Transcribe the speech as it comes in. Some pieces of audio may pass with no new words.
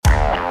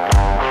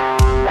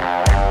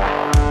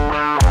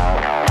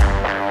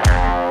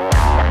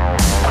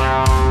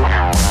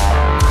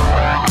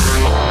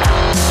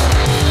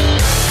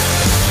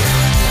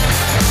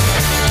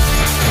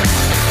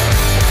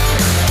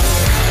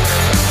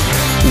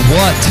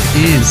What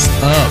is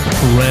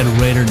up, Red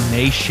Raider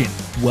Nation?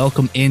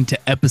 Welcome into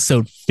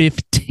episode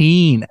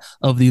 15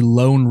 of the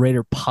Lone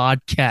Raider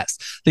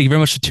podcast. Thank you very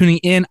much for tuning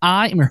in.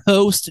 I am your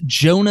host,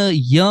 Jonah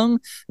Young,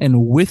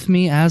 and with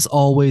me, as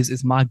always,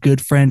 is my good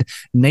friend,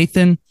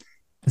 Nathan.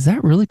 Is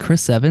that really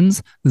Chris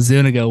Evans?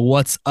 Zuniga,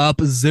 what's up,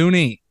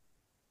 Zuni?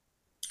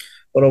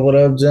 What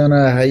up,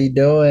 Jonah? How you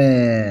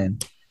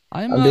doing?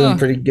 I'm I'm doing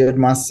pretty good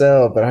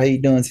myself, but how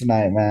you doing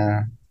tonight,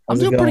 man? I'm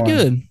How's it doing pretty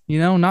going?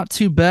 good. Not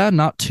too bad,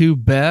 not too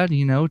bad.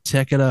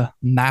 Taking a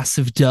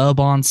massive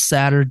dub on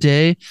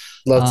Saturday.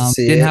 Love to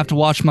see Didn't it. have to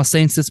watch my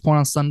Saints this point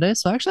on Sunday,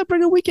 so I actually had a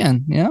pretty good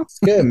weekend. It's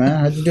good,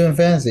 man. How'd you do in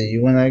fantasy?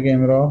 You win that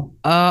game at all?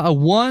 I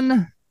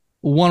won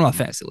one of my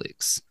fantasy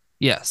leagues.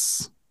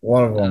 Yes.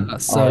 One of them.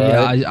 So All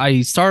yeah, right.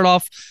 I started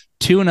off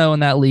 2-0 in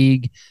that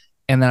league,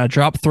 and then I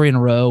dropped 3 in a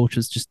row, which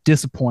was just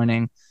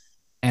disappointing.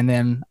 And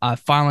then I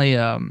finally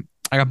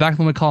I got back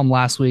from the column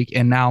last week,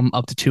 and now I'm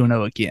up to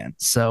 2-0 again.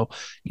 So,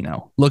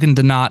 looking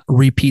to not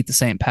repeat the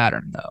same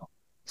pattern though.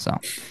 So,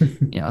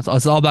 it's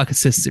all about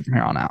consistency from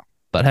here on out.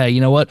 But hey,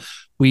 you know what?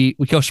 We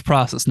coach the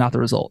process, not the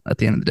result at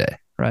the end of the day,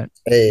 right?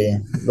 Hey,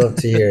 love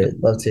to hear it.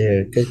 Love to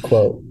hear it. Good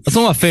quote. That's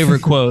one of my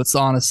favorite quotes,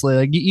 honestly.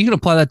 Like you can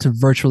apply that to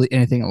virtually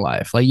anything in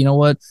life. Like, you know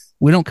what?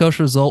 We don't coach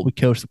the result, we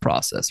coach the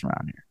process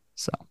around here.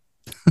 So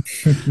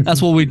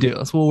that's what we do.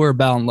 That's what we're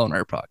about on Lone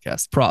Raider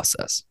Podcast,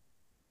 process.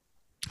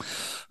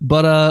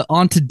 But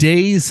on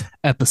today's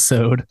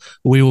episode,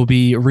 we will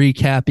be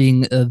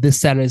recapping this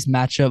Saturday's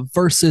matchup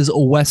versus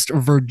West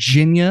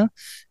Virginia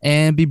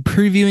and be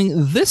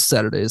previewing this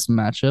Saturday's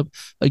matchup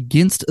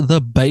against the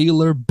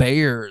Baylor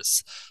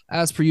Bears.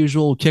 As per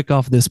usual, we'll kick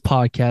off this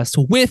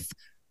podcast with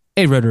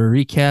a Red Raider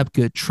recap,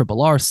 good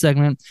Triple R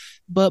segment.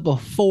 But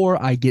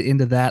before I get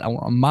into that, I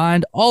want to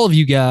remind all of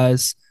you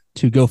guys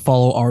to go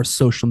follow our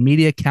social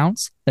media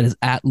accounts. That is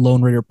at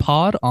Lone Raider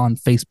Pod on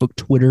Facebook,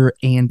 Twitter,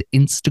 and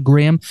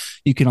Instagram.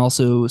 You can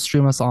also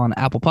stream us on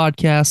Apple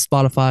Podcasts,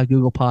 Spotify,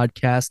 Google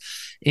Podcasts,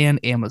 and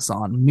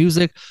Amazon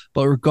Music.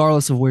 But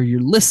regardless of where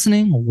you're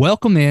listening,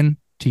 welcome in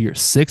to your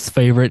sixth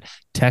favorite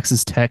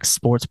Texas Tech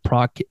sports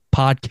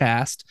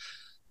podcast,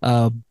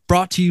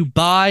 brought to you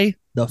by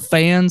the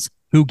fans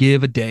who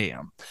give a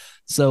damn.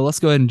 So let's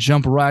go ahead and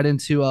jump right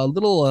into a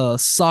little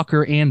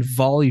soccer and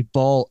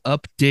volleyball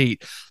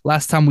update.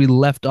 Last time we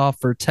left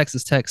off for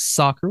Texas Tech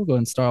soccer, we'll go ahead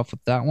and start off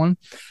with that one.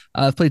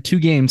 I've played 2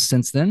 games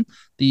since then.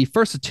 The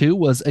first of 2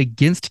 was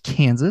against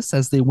Kansas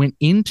as they went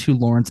into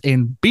Lawrence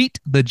and beat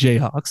the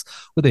Jayhawks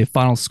with a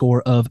final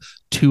score of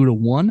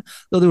 2-1.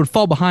 Though they would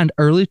fall behind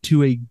early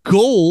to a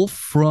goal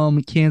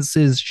from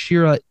Kansas's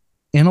Shira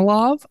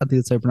Inalov, I think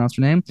that's how you pronounce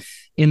her name,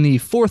 in the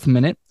 4th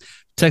minute.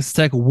 Texas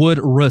Tech would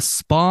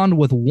respond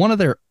with one of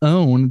their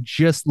own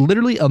just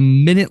literally a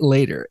minute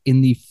later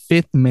in the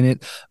 5th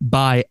minute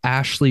by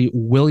Ashley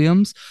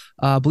Williams.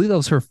 I believe that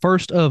was her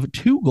first of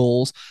 2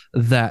 goals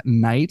that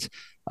night.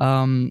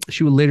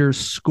 She would later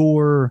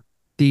score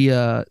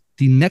the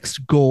next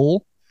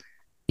goal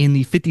in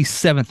the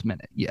 57th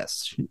minute.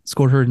 Yes, she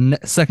scored her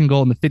second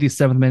goal in the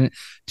 57th minute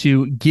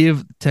to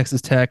give Texas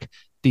Tech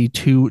the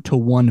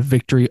 2-1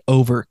 victory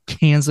over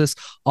Kansas.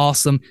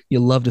 Awesome. You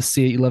love to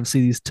see it. You love to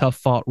see these tough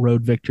fought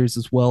road victories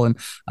as well. And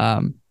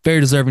very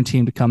deserving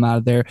team to come out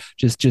of there,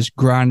 just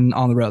grinding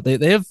on the road.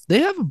 They have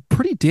a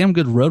pretty damn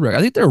good road record.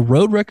 I think their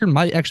road record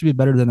might actually be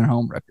better than their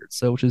home record.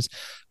 So, which is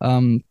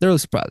they're really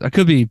surprised. I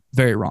could be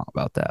very wrong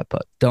about that,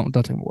 but don't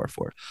take my word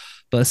for it.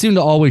 But they seem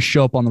to always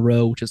show up on the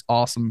road, which is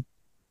awesome.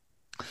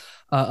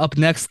 Up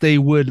next, they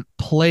would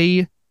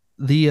play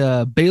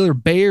the Baylor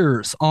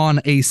Bears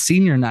on a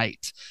senior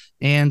night,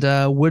 and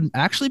would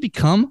actually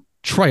become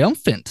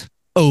triumphant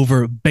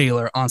over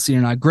Baylor on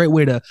senior night. Great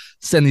way to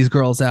send these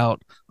girls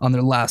out on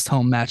their last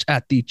home match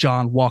at the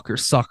John Walker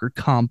Soccer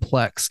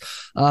Complex.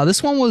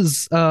 This one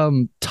was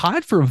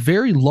tied for a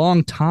very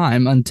long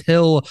time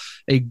until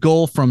a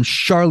goal from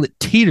Charlotte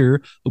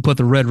Teeter, who put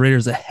the Red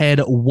Raiders ahead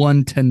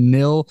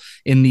 1-0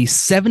 in the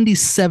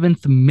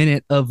 77th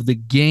minute of the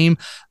game.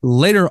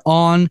 Later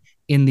on,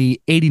 in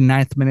the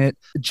 89th minute,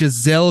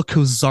 Giselle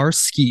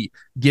Kozarski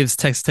gives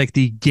Texas Tech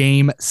the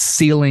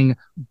game-sealing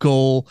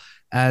goal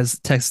as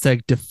Texas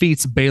Tech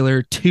defeats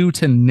Baylor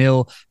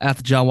 2-0 at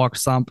the John Walker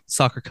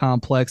Soccer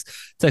Complex.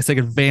 Texas Tech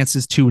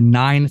advances to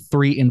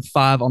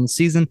 9-3-5 on the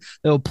season.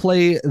 They'll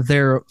play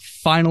their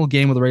final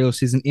game of the regular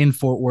season in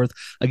Fort Worth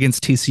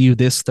against TCU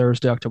this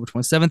Thursday, October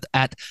 27th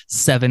at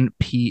 7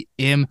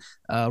 p.m.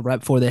 Right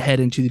before they head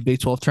into the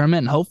Big 12 tournament,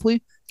 and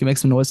hopefully can make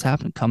some noise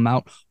happen, come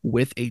out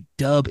with a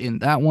dub in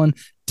that one,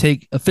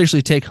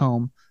 officially take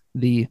home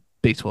the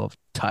Big 12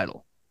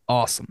 title.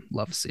 Awesome.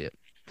 Love to see it.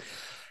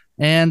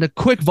 And a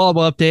quick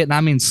volleyball update, and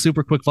I mean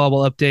super quick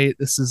volleyball update.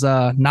 This is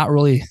not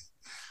really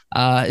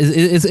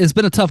it's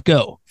been a tough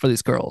go for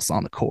these girls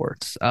on the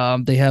court.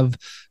 They have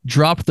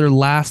dropped their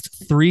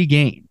last 3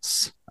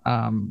 games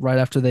right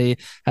after they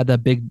had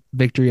that big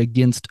victory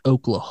against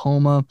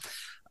Oklahoma.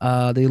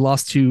 They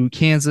lost to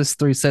Kansas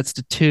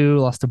 3-2,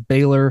 lost to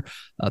Baylor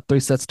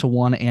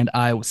 3-1, and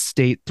Iowa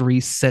State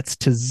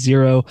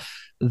 3-0.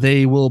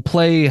 They will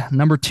play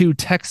number 2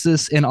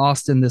 Texas in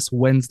Austin this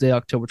Wednesday,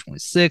 October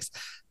 26th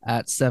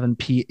at 7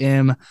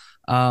 p.m.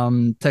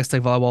 Texas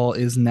Tech volleyball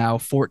is now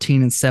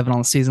 14-7 on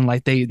the season.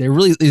 Like they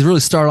really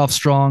start off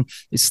strong.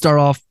 They start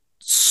off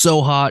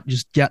so hot,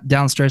 just get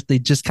down stretch. They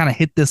just kind of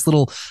hit this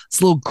little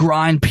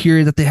grind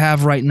period that they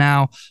have right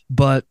now,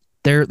 but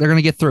they're going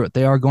to get through it.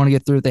 They are going to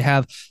get through it. They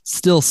have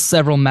still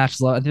several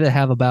matches left. I think they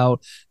have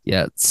about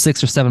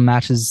 6 or 7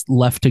 matches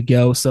left to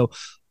go. So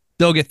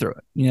they'll get through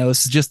it.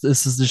 This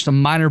is just a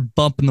minor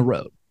bump in the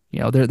road.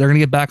 They're going to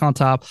get back on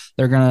top.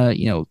 They're going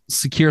to,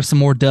 secure some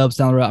more dubs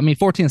down the road. I mean,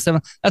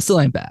 14-7, that still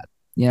ain't bad.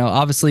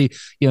 Obviously,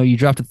 you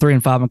dropped to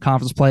 3-5 in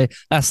conference play.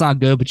 That's not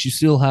good, but you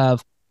still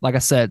have, like I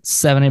said,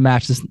 7-8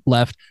 matches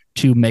left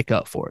to make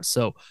up for it.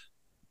 So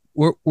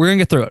we're going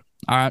to get through it.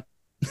 All right.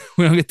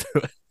 We're going to get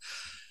through it.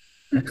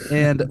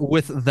 And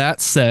with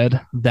that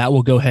said, that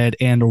will go ahead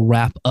and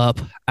wrap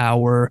up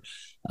our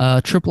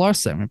Triple R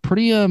segment.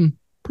 Pretty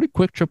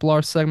quick Triple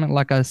R segment,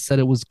 like I said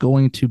it was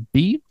going to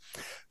be.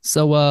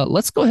 So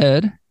let's go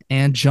ahead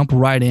and jump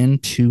right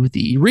into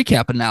the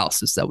recap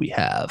analysis that we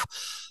have.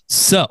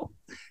 So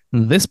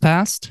this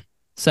past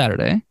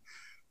Saturday,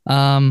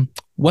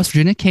 West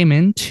Virginia came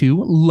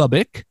into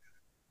Lubbock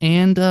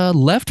and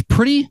left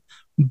pretty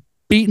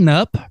beaten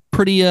up,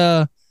 pretty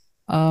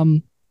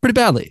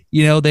badly.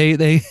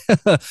 They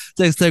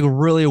Texas Tech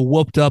really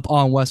whooped up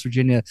on West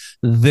Virginia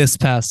this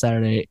past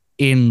Saturday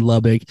in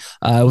Lubbock.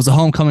 It was a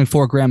homecoming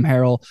for Graham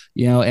Harrell,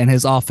 and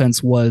his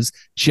offense was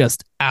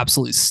just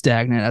absolutely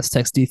stagnant as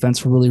Tech's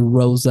defense really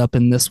rose up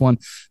in this one.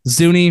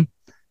 Zuni,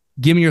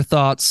 give me your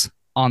thoughts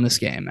on this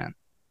game, man.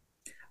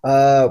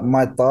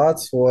 My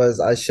thoughts was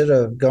I should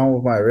have gone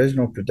with my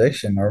original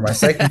prediction or my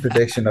second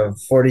prediction of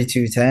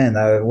 42-10.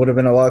 I would have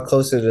been a lot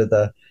closer to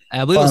the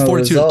I believe it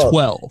was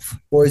 42-12.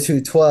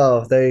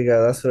 42-12. There you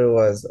go. That's what it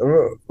was.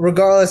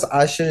 Regardless,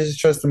 I should have just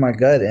trusted my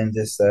gut and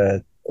just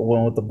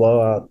went with the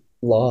blowout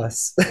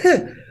loss.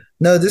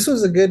 No, this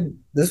was a good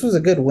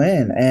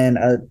win, and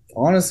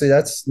honestly,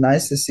 that's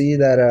nice to see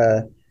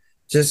that.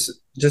 Just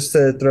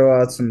to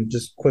throw out some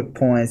just quick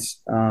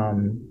points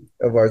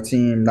of our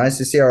team. Nice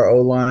to see our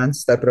O-line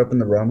step it up in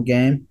the run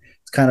game.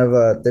 It's kind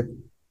of they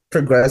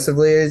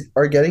progressively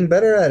are getting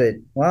better at it.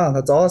 Wow,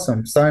 that's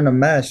awesome. Starting to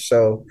mesh.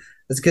 So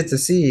it's good to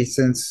see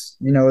since,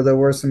 there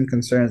were some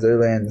concerns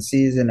early in the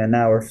season, and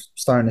now we're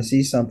starting to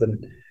see something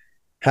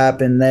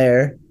happen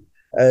there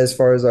as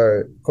far as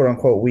our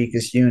quote-unquote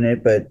weakest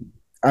unit. But,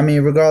 I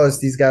mean, regardless,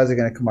 these guys are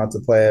going to come out to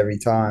play every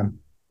time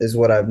is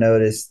what I've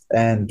noticed.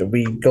 And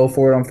we go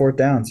for it on 4th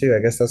down, too. I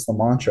guess that's the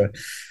mantra.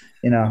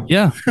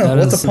 Yeah,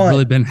 what's the point?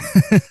 Really been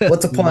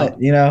what's the point?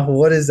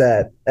 What is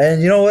that?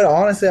 And you know what?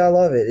 Honestly, I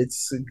love it.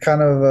 It's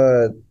kind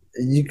of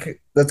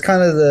that's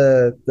kind of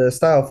the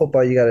style of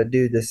football you got to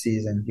do this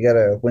season. You got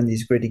to win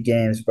these gritty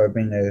games by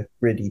being a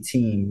gritty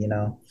team.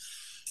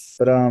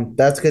 But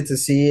that's good to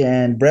see.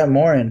 And Brett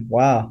Morin,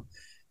 wow,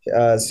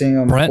 seeing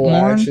him Brett full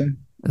Morin? action.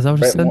 Is that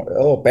what you said?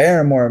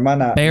 Baron Morin,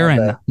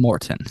 Baron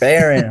Morton.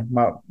 Baron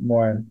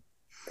Morin.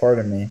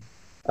 Pardon me.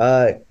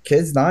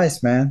 Kid's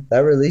nice, man.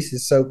 That release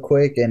is so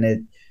quick, and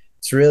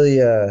it's really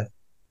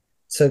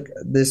took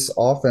this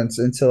offense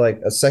into like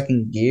a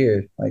second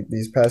gear. Like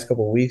these past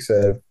couple of weeks,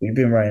 we've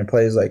been running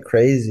plays like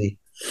crazy.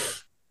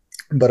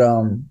 But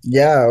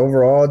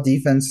overall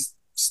defense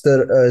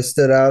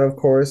stood out. Of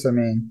course, I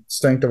mean,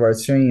 strength of our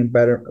team,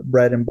 better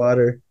bread and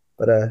butter.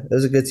 But it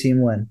was a good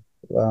team win.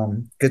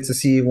 Good to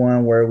see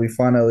one where we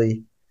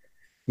finally,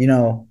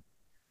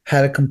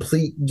 had a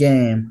complete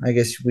game. I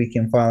guess we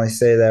can finally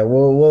say that.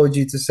 What would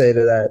you to say to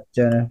that,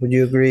 Jenna? Would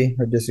you agree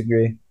or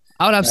disagree?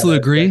 I would absolutely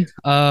agree.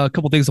 A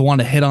couple of things I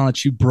wanted to hit on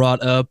that you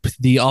brought up.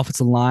 The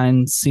offensive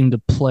line seemed to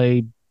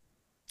play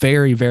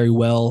very, very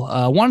well.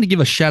 I wanted to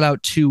give a shout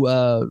out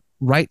to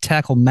right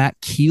tackle Matt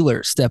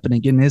Keeler stepping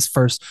and getting his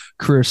first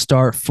career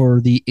start for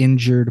the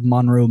injured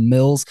Monroe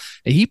Mills.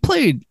 He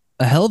played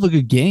a hell of a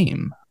good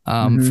game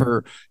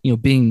for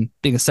being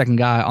a second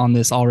guy on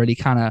this already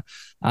kind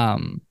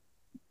of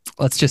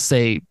let's just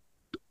say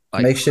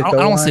like, I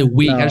don't want to say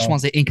weak. No. I just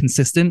want to say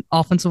inconsistent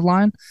offensive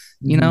line,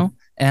 and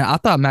I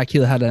thought Matt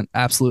Keeler had an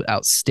absolute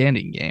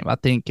outstanding game. I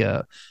think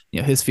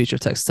his future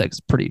at Texas Tech is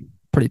pretty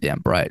damn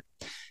bright,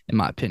 in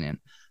my opinion.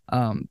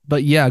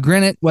 But yeah,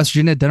 granted, West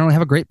Virginia didn't really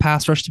have a great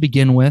pass rush to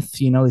begin with.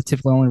 They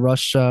typically only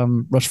rush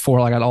 4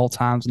 like at all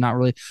times, not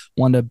really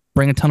one to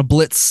bring a ton of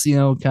blitz.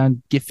 Kind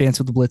of get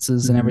fancy with the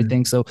blitzes and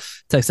everything. So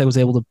Texas Tech was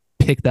able to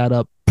pick that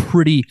up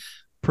pretty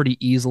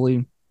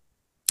easily.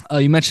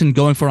 You mentioned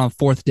going for it on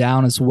 4th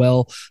down as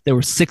well. There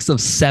were 6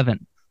 of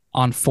 7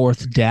 on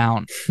 4th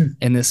down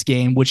in this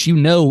game, which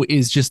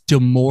is just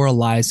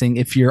demoralizing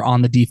if you're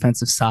on the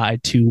defensive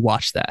side to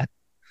watch that.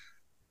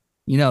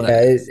 That.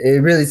 Yeah,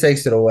 it really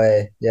takes it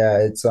away. Yeah,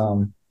 it's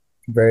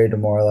very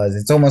demoralizing.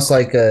 It's almost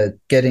like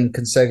getting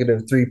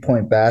consecutive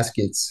 3-point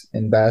baskets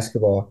in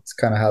basketball. It's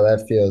kind of how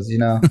that feels,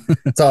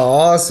 It's all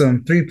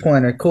awesome.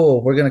 3-pointer,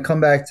 cool. We're going to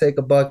come back, take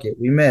a bucket.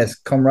 We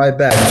missed. Come right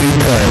back.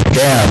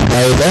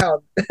 3-pointer,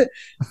 down.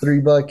 3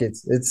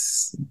 buckets.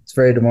 It's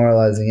very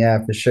demoralizing,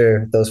 yeah, for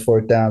sure, those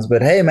 4th downs.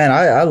 But hey, man,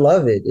 I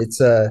love it.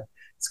 It's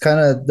It's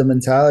kind of the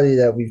mentality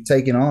that we've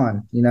taken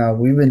on.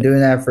 We've been doing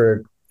that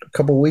for a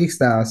couple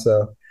weeks now.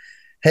 So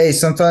hey,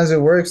 sometimes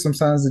it works,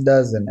 sometimes it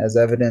doesn't, as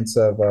evidence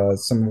of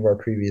some of our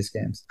previous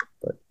games.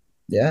 But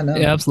yeah, no,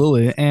 Yeah, man.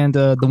 absolutely. And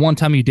the one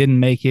time you didn't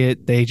make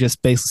it, they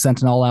just basically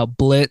sent an all-out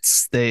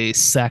blitz. They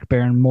sacked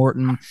Baron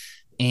Morton,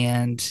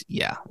 and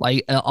yeah,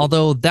 like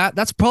although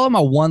that's probably my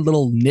one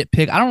little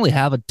nitpick. I don't really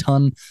have a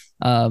ton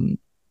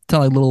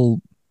like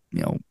little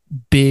you know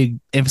big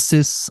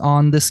emphasis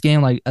on this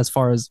game, like as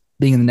far as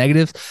being in the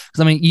negatives. Because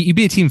I mean, you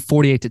beat a team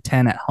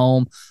 48-10 at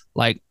home.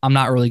 Like I'm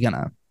not really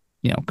gonna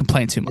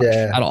complain too much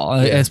Yeah, at all,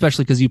 yeah.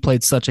 especially because you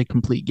played such a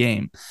complete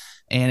game,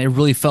 and it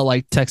really felt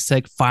like Texas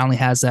Tech finally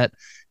has that.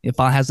 If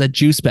I has that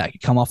juice back, you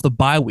come off the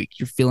bye week,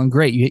 you're feeling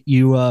great.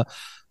 You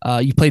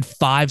played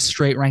 5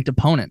 straight ranked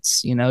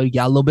opponents. You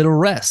got a little bit of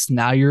rest.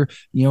 Now you're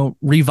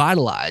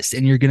revitalized,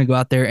 and you're gonna go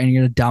out there and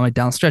you're gonna dominate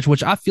down the stretch.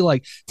 Which I feel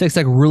like Texas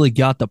Tech really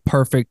got the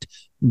perfect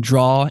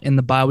draw in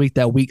the bye week.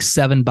 That week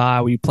 7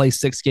 bye where you play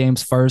 6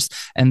 games first,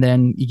 and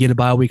then you get a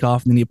bye week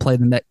off, and then you play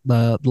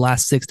the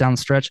last 6 down the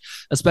stretch.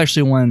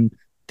 Especially when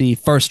the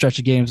first stretch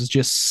of games was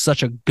just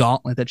such a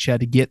gauntlet that you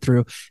had to get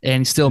through,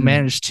 and he still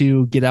managed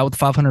to get out with a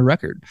 500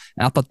 record.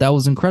 And I thought that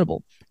was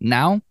incredible.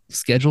 Now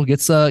schedule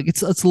gets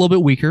it's a little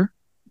bit weaker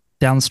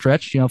down the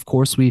stretch. Of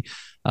course, we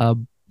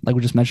like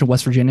we just mentioned,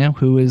 West Virginia,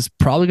 who is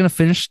probably going to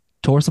finish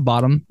towards the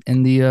bottom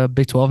in the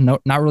Big 12. No,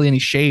 not really any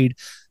shade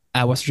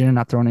at West Virginia,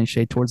 not throwing any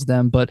shade towards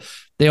them, but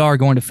they are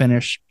going to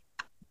finish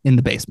in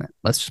the basement.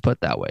 Let's just put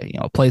it that way.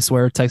 A place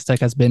where Texas Tech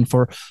has been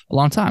for a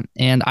long time,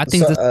 and I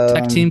think So, this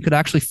Tech team could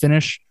actually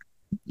finish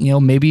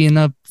maybe in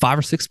a 5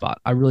 or 6 spot.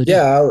 I really do.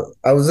 yeah,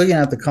 I was looking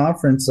at the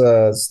conference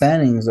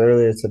standings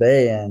earlier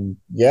today, and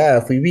yeah,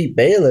 if we beat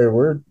Baylor,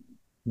 we're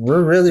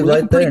really We're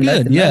looking right pretty there, neck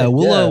good. and Yeah, neck. Yeah,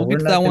 we'll we're get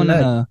to that neck and one in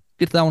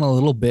neck. a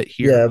little bit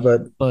here. Yeah,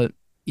 but But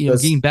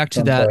let's getting back to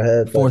jump far that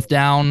ahead. But 4th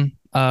down,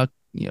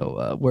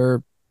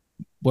 where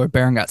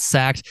Barron got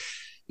sacked,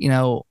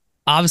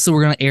 obviously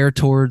we're gonna err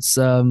towards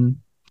the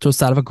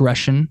side of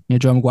aggression.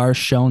 Joe McGuire's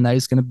shown that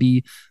he's gonna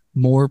be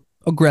more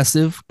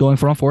aggressive going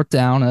for on 4th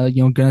down.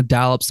 Gonna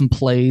dial up some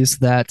plays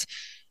that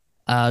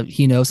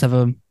he knows have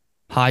a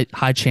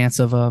high chance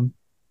of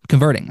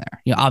converting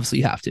there. Obviously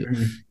you have to.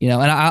 And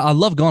I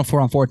love going for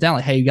on 4th down.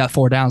 Like, hey, you got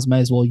 4 downs, may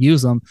as well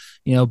use them.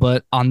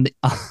 But on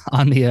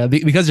the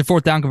because your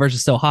 4th down conversion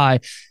is so high,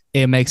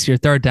 it makes your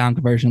 3rd down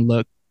conversion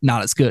look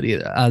not as good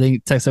either. I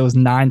think Texas was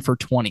 9 for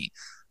 20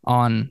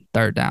 on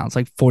 3rd down. It's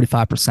like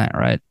 45%,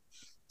 right?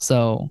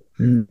 So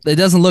it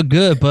doesn't look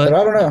good, but but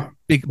I don't know.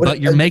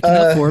 but you're making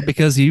up for it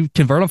because you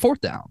convert on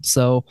 4th down.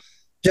 So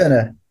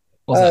Jenna,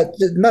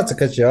 not to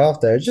cut you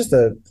off there, just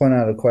to point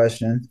out a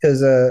question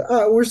because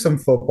we're some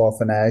football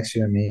fanatics,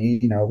 you and me.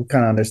 We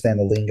kind of understand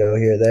the lingo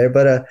here or there,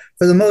 but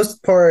for the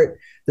most part,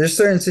 there's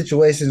certain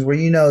situations where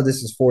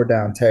this is 4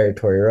 down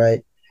territory,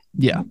 right?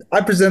 yeah.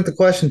 I present the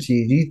question to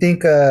you. Do you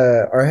think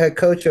our head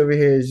coach over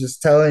here is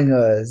just telling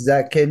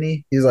Zach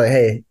Kidney, he's like,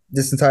 hey,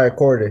 this entire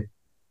quarter,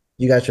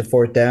 you got your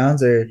 4th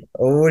downs, or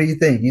what do you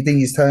think? You think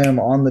he's telling him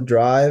on the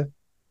drive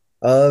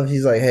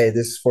he's like, hey,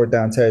 this is 4th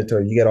down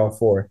territory, you get all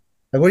 4?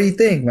 Like, what do you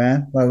think,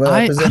 man? Like,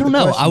 I I present don't the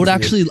know.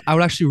 question to you. I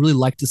would actually really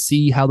like to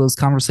see how those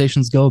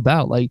conversations go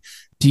about. Like,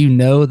 do you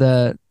know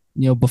that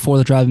before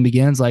the driving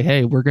begins, like,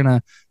 hey, we're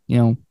gonna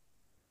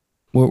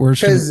we're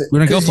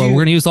gonna go for it.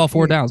 We're gonna use all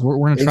 4 downs. We're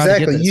gonna try to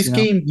get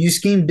exactly this. you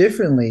scheme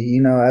differently.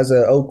 As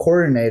a O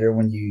coordinator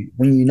when you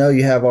know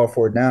you have all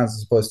 4 downs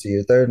as opposed to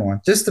your 3rd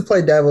one, just to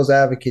play devil's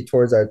advocate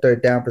towards our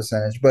 3rd down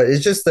percentage. But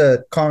it's just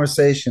a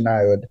conversation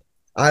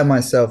I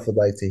myself would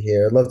like to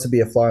hear. I'd love to be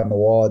a fly on the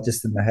wall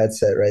just in the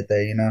headset right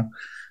there,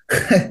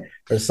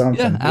 or something.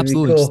 Yeah, It'd be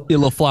absolutely. Just cool. be a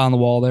little fly on the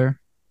wall there.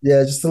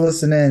 Yeah, just to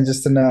listen in,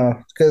 just to know.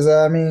 Because,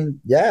 I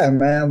mean, yeah,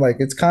 man, like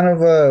it's kind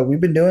of,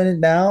 we've been doing it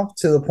now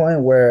to the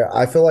point where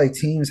I feel like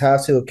teams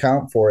have to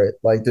account for it.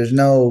 Like there's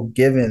no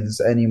givens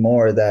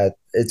anymore that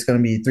it's going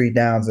to be 3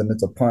 downs and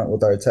it's a punt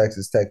with our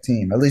Texas Tech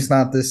team. At least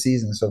not this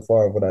season so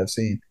far, of what I've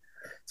seen.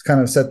 It's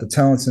kind of set the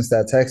tone since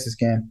that Texas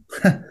game.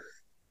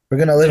 We're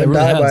going to live Yeah, it and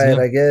really die has. by Yeah. it,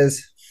 I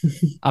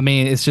guess. I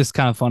mean, it's just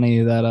kind of funny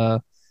that I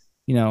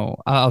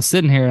was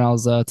sitting here and I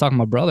was talking to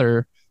my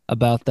brother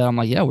about that. I'm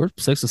like, yeah, we're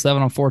 6 or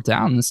 7 on 4th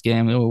down in this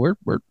game.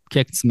 We're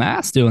kicking some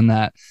ass doing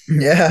that.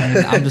 And I'm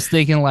Yeah. just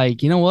thinking,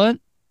 like, you know what?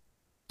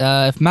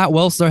 If Matt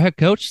Wells is our head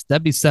coach,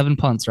 that'd be 7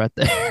 punts right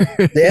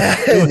there. Yeah.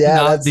 It would Yeah.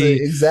 not That's be,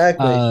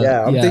 exactly.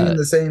 Yeah. I'm yeah, thinking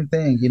the same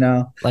thing.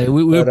 like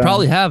we But, would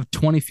probably have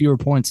 20 fewer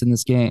points in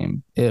this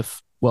game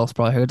if Wells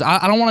probably had.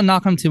 I don't want to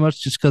knock him too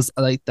much just because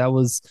like that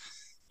was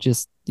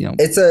just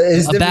it's a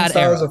different bad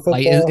styles era. of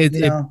Like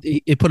football,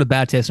 it put a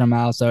bad taste in our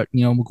mouths that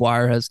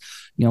McGuire has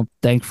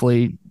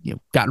thankfully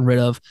gotten rid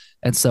of,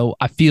 and so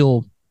I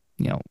feel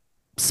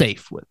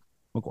safe with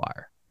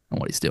McGuire and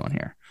what he's doing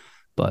here.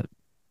 But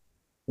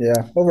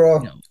Yeah. Overall,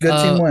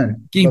 good team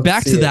win. getting Love to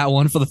back see to it. that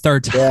one for the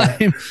 3rd Yeah.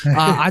 time,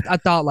 I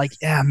thought like,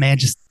 yeah, man,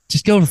 just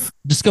go for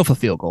the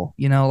field goal.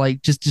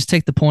 Like just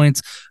take the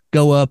points,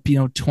 go up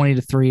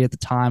 20-3 at the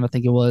time I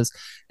think it was,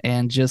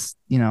 and just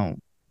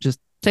just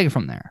take it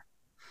from there.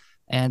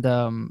 And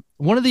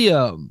one of the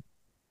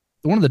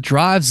one of the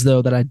drives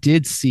though that I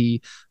did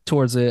see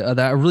towards it that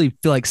I really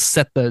feel like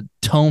set the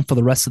tone for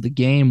the rest of the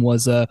game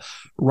was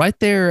right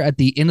there at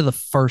the end of the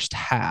first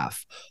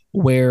half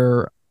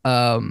where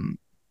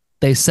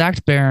they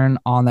sacked Barron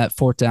on that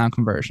fourth down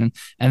conversion,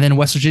 and then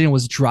West Virginia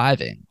was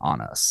driving on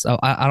us. So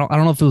I don't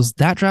know if it was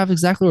that drive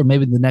exactly, or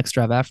maybe the next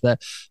drive after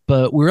that.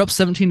 But we were up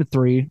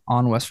 17-3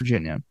 on West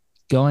Virginia,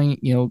 going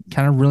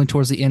kind of really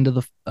towards the end of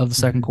the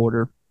second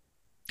quarter.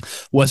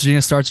 West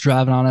Virginia starts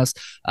driving on us.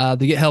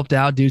 They get helped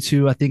out due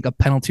to I think a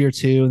penalty or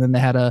two, and then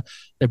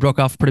they broke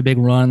off a pretty big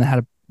run. They had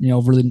a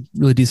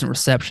really decent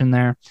reception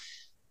there.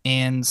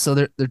 And so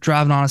they're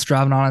driving on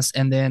us,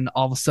 and then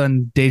all of a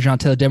sudden, Dejon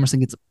Taylor Demerson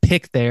gets a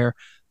pick there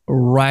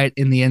right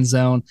in the end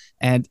zone,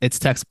 and it's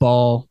Tech's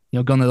ball,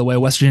 going the other way.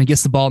 West Virginia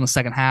gets the ball in the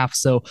second half.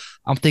 So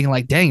I'm thinking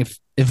like, dang,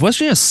 if West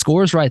Virginia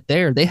scores right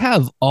there, they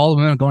have all the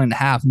momentum going into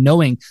half,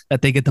 knowing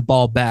that they get the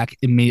ball back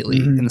immediately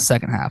in the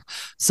second half.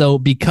 So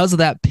because of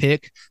that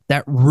pick,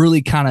 that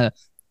really kind of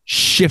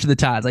shifted the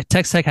tides. Like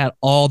Texas Tech had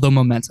all the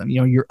momentum.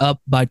 You're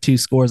up by 2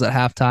 scores at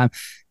halftime,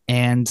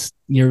 and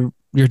your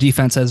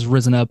defense has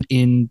risen up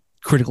in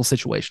critical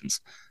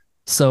situations.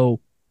 So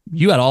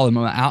you had all the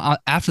momentum.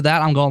 After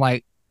that, I'm going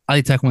like, I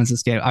think Tech wins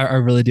this game. I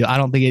really do. I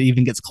don't think it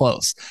even gets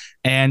close.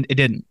 And it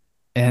didn't.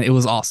 And it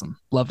was awesome.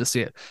 Love to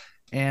see it.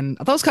 And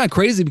I thought it was kind of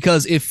crazy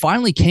because it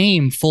finally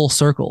came full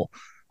circle.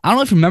 I don't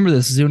know if you remember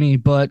this, Zuni,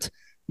 but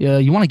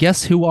you want to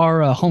guess who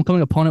our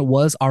homecoming opponent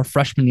was our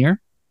freshman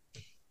year?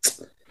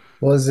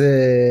 Was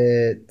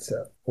it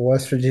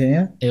West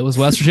Virginia? It was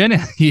West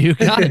Virginia. You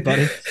got it,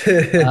 buddy.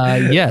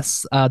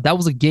 Yes. That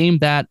was a game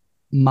that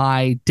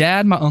my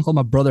dad, my uncle,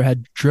 my brother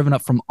had driven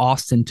up from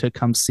Austin to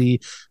come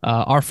see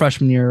our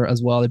freshman year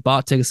as well. They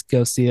bought tickets to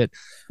go see it.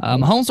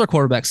 Mahomes, our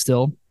quarterback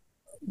still.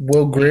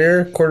 Will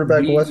Greer,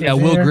 quarterback of West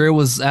Virginia? Yeah, Will Greer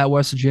was at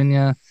West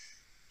Virginia,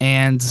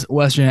 and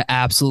West Virginia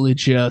absolutely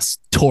just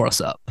tore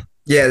us up.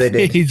 Yeah, they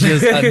did. He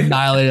just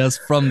annihilated us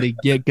from the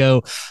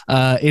get-go.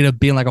 Ended up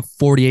being like a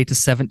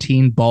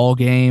 48-17 ball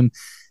game.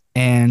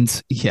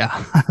 And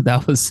yeah,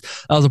 that was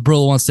a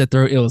brutal one to sit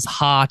through. It was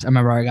hot. I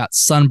remember I got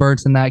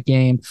sunburnt in that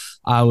game.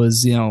 I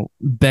was,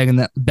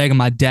 begging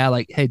my dad,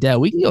 like, hey, Dad,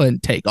 we can go ahead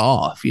and take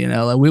off.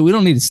 Like we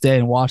don't need to stay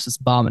and watch this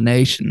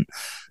abomination.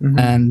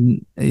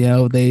 And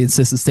they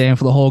insisted staying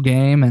for the whole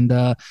game. And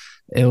that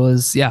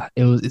was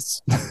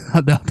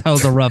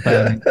a rough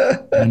outing.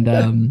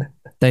 And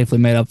thankfully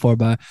made up for it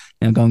by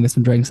going and get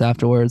some drinks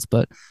afterwards.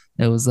 But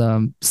it was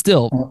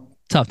still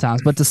tough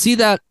times. But to see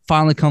that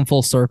finally come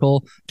full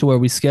circle to where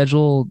we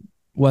scheduled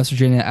West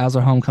Virginia as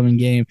our homecoming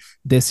game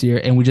this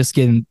year, and we just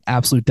get an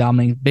absolute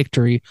dominating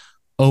victory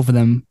over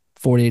them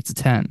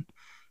 48-10.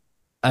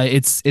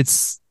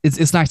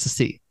 It's nice to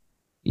see,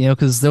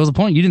 because there was a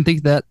point you didn't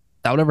think that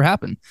would ever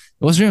happen.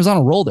 West Virginia was on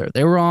a roll there.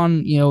 They were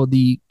on,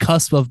 the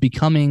cusp of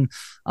becoming,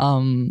 I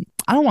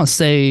don't want to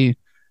say,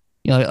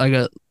 like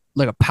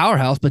a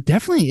powerhouse, but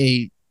definitely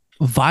a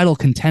vital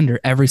contender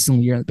every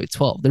single year in the Big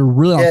 12. They're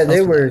really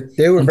they were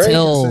very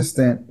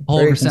consistent.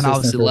 Holgorsen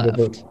obviously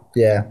left.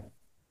 Yeah.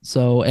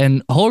 So,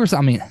 and Holgorsen,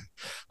 I mean,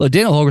 look,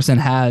 Daniel Holgorsen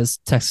has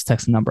Texas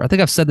Tech's number. I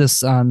think I've said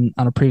this on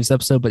a previous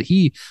episode, but when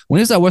he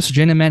was at West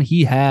Virginia, man,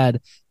 he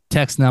had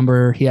Tech's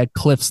number. He had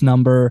Cliff's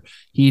number.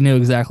 He knew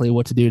exactly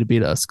what to do to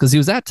beat us because he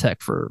was at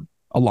Tech for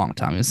a long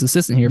time. He was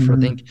assistant here for I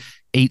think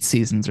 8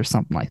 seasons or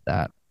something like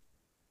that.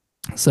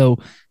 So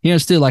he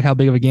understood like how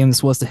big of a game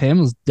this was to him.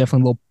 It was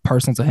definitely a little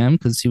personal to him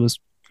because he was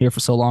here for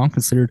so long,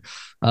 considered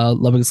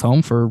Lubbock his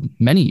home for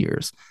many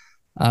years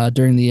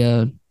during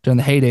the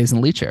heydays in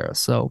the Leach era.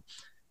 So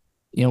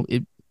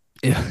it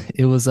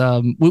was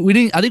we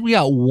didn't. I think we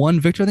got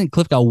one victory. I think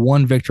Cliff got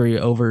one victory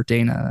over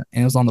Dana,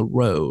 and it was on the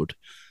road.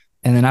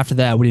 And then after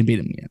that, we didn't beat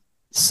him again.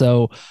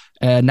 So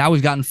now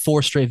we've gotten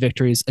 4 straight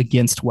victories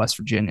against West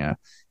Virginia,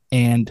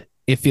 and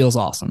it feels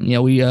awesome.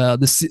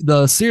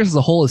 The series as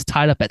a whole is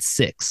tied up at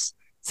 6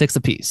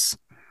 apiece.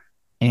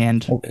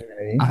 And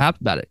I'm happy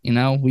about it.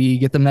 We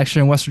get them next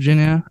year in West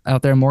Virginia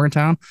out there in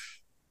Morgantown.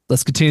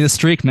 Let's continue the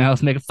streak, man.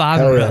 Let's make it 5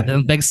 in a row.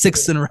 Then make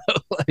 6 in a row.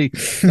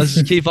 Let's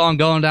just keep on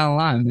going down the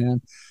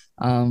line,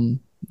 man.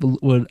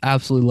 Would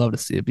absolutely love to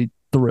see it. Be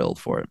thrilled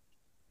for it.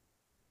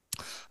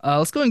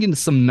 Let's go and get into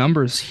some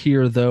numbers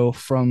here, though,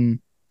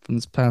 from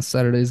this past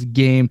Saturday's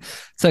game.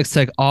 Texas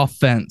Tech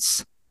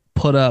offense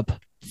put up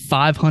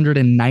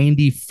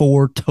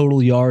 594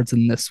 total yards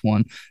in this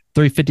one.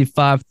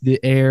 355 through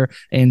the air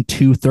and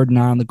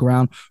 239 on the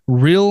ground.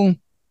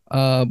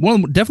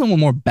 Definitely one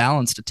more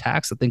balanced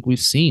attacks I think we've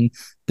seen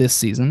this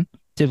season.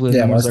 Typically, the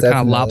numbers are kind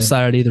of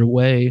lopsided either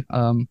way.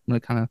 When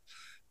it kind of,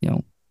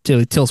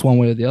 tilts one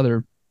way or the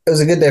other. It was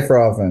a good day for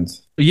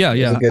offense. Yeah,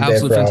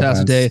 absolutely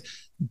fantastic day.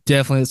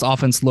 Definitely, this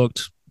offense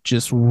looked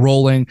just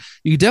rolling.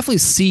 You definitely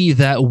see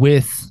that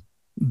with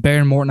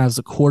Baron Morton as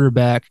a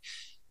quarterback.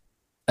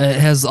 It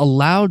has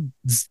allowed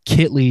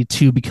Kitley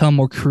to become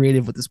more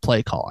creative with his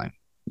play calling.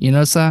 You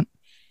notice that?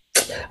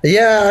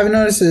 Yeah, I've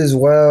noticed it as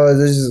well.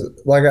 There's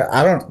like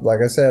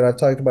I said, I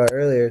talked about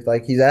earlier,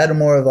 like he's added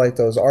more of like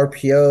those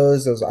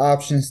RPOs, those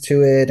options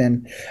to it.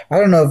 And I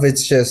don't know if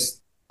it's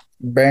just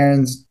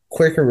Barron's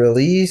quicker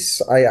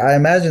release. I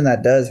imagine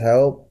that does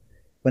help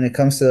when it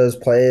comes to those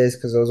plays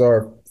because those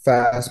are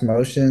fast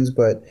motions.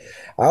 But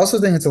I also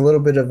think it's a little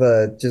bit of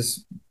a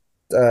just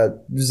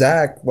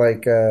Zach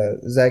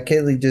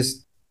Kittley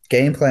just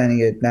game planning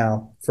it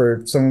now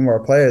for some of our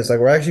players. Like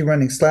we're actually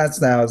running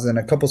slats now and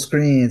a couple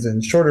screens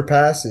and shorter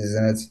passes,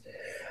 and it's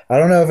I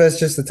don't know if that's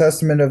just a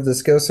testament of the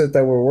skill set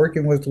that we're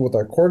working with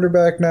our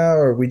quarterback now,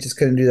 or we just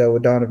couldn't do that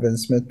with Donovan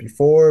Smith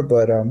before.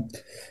 But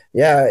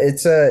yeah,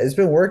 it's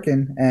been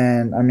working,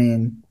 and I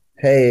mean,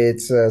 hey,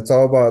 it's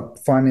all about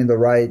finding the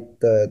right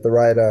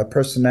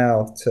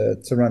personnel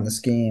to run the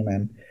scheme,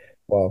 and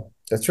well,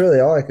 that's really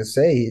all I could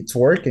say. It's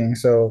working,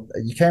 so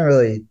you can't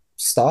really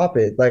stop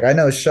it. Like I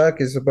know Shuck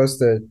is supposed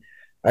to.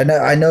 I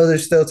know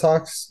there's still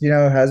talks.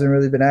 Hasn't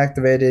really been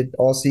activated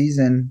all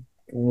season.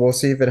 We'll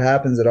see if it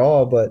happens at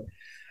all, but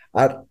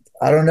I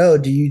I don't know.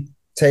 Do you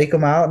take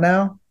him out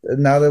now?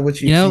 Now that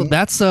what You you've know, seen,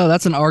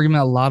 that's an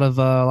argument a lot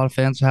of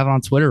fans are having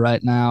on Twitter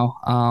right now.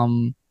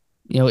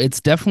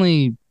 It's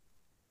definitely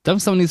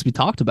something needs to be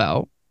talked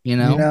about. you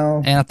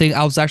know, And I think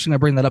I was actually going to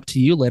bring that up to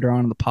you later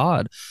on in the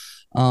pod.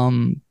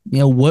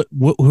 What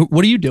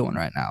are you doing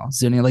right now,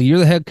 Zinni? Like you're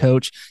the head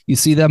coach. You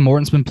see that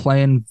Morton's been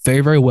playing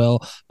very, very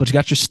well, but you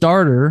got your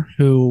starter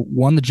who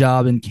won the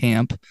job in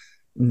camp,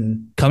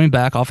 mm, coming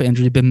back off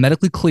injury, been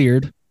medically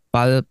cleared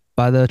by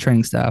the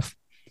training staff.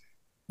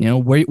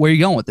 Where are you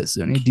going with this,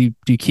 Zinni? Do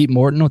you keep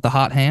Morton with the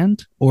hot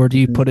hand, or do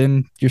you mm. put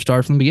in your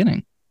starter from the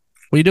beginning?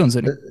 What are you doing,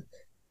 Zinni?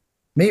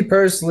 Me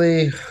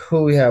personally,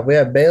 who we have? We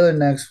have Baylor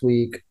next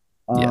week,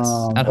 Yes,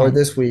 at or home.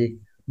 this week.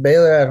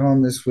 Baylor at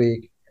home this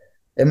week.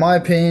 In my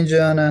opinion,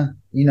 Jonah,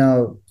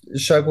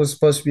 Shuck was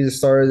supposed to be the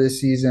starter this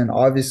season.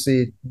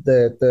 Obviously,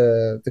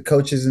 the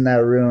coaches in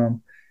that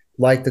room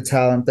like the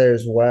talent there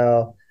as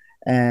well.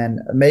 And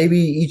maybe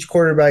each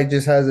quarterback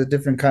just has a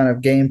different kind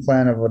of game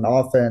plan of an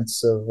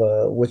offense of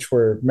which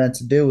we're meant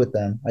to do with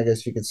them. I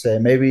guess you could say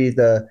maybe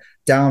the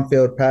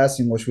downfield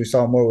passing, which we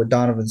saw more with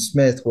Donovan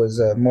Smith,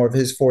 was more of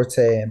his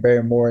forte, and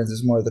Barry Morris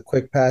is more of the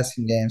quick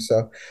passing game.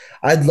 So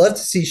I'd love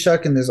to see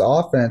Shuck in this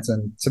offense.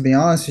 And to be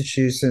honest with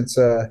you, since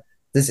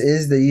this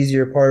is the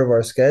easier part of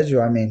our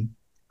schedule. I mean,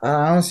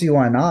 I don't see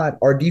why not.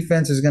 Our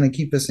defense is going to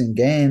keep us in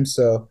games.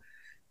 So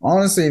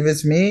honestly, if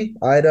it's me,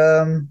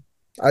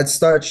 I'd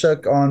start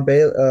Shuck on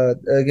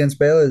against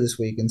Baylor this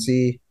week and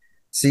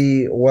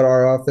see what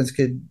our offense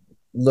could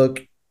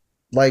look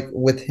like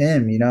with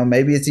him.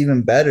 Maybe it's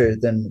even better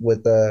than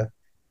with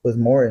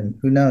Morton.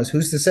 Who knows?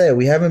 Who's to say?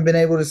 We haven't been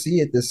able to see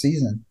it this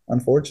season,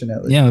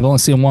 unfortunately. Yeah, we've only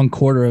seen one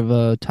quarter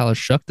of Tyler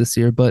Shuck this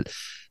year, but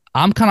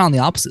I'm kind of on the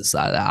opposite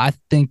side of that. I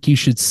think you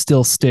should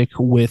still stick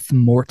with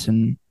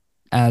Morton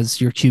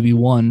as your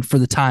QB1 for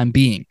the time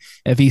being.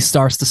 If he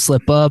starts to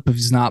slip up, if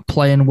he's not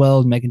playing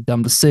well, making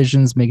dumb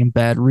decisions, making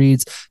bad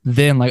reads,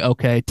 then like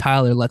okay,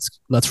 Tyler,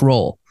 let's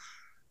roll.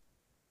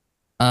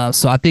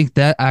 So I think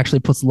that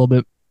actually puts a little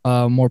bit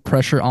more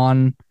pressure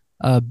on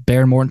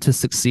Bear Morton to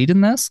succeed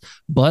in this,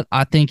 but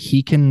I think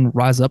he can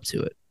rise up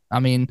to it. I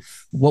mean,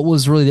 what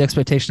was really the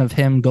expectation of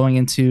him going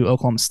into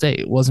Oklahoma State?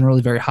 It wasn't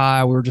really very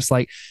high. We were just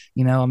like,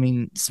 I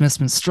mean, Smith's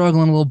been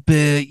struggling a little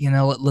bit.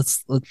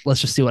 Let's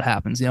just see what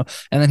happens. And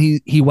then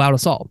he wowed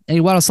us all, and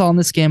he wowed us all in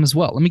this game as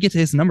well. Let me get to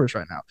his numbers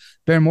right now.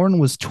 Bear Morton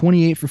was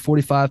 28 for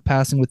 45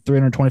 passing with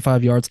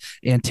 325 yards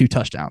and 2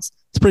 touchdowns.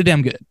 It's pretty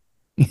damn good.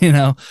 Like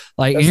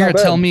That's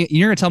not bad.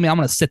 you're gonna tell me I'm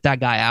gonna sit that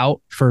guy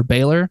out for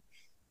Baylor?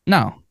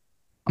 No,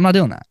 I'm not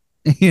doing that.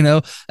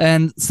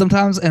 And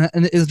sometimes, and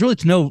it's really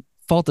to no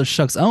fault of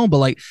Shuck's own, but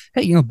like,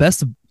 hey,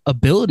 best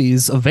ability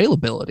is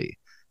availability.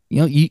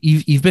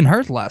 You've been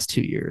hurt the last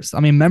 2 years. I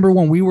mean, remember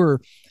when we were,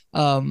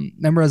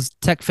 remember as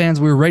Tech fans,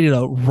 we were ready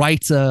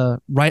to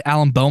write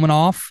Alan Bowman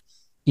off.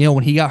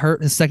 When he got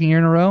hurt his second year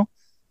in a row,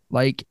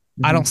 like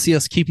I don't Mm-hmm. see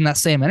us keeping that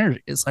same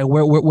energy. It's like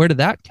where did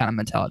that kind of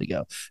mentality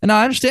go? And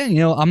I understand,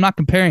 I'm not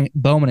comparing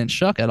Bowman and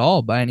Shuck at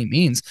all by any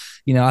means.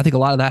 I think a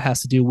lot of that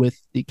has to do with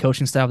the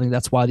coaching staff. I think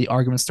that's why the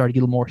arguments started to get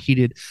a little more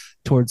heated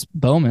towards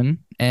Bowman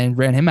and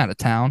ran him out of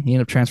town. He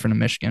ended up transferring to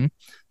Michigan.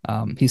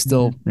 He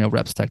still, Mm-hmm.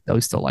 reps Tech though.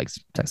 He still likes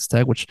Texas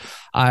Tech, which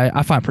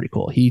I find pretty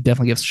cool. He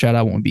definitely gives a shout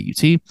out when we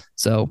beat UT.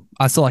 So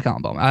I still like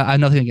Alan Bowman. I have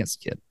nothing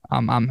against the kid.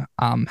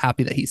 I'm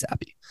happy that he's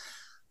happy.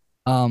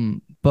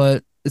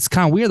 But it's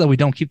kind of weird that we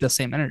don't keep the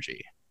same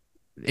energy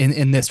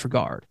in this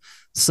regard.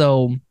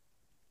 So,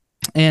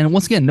 and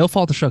once again, no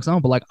fault to Shuck's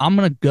own, but like I'm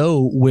gonna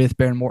go with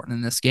Baron Morton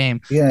in this game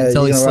Yeah,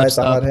 until you he gonna ride slips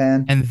the hot up,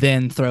 hand? and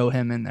then throw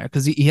him in there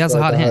because he has a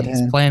Ride hot the hand. hot He's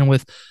hand. playing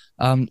with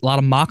a lot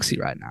of moxie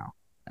right now.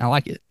 I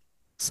like it.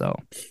 So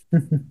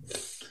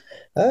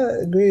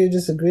Agree or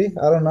disagree?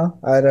 I don't know.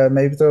 I'd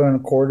maybe throw in a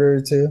quarter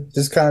or two.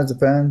 Just kind of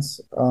depends.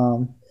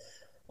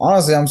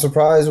 Honestly, I'm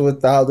surprised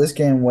with how this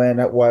game went.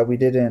 At why we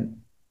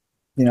didn't,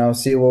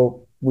 see what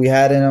we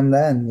had in him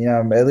then.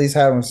 At least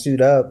have him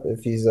suit up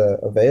if he's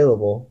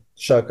available.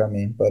 Shuck, I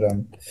mean, but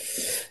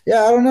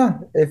yeah, I don't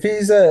know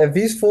if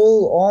he's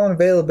full on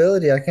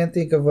availability. I can't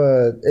think of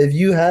a. If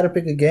you had to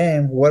pick a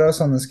game, what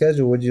else on the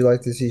schedule would you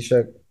like to see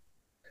Shuck?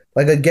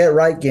 Like a get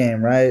right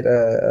game, right?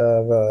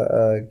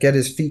 Get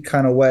his feet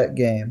kind of wet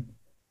game.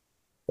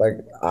 Like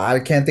I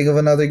can't think of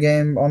another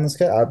game on the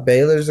schedule.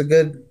 Baylor's a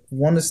good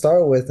one to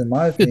start with, in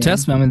my Good opinion.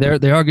 testament. I mean,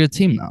 they are a good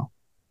team though.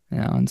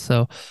 And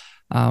so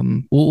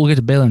we'll get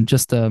to Baylor in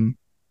just a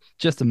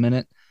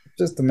minute.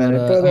 Just a But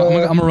minute, but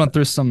I'm gonna run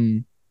through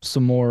some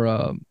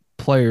more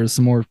players,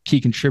 some more key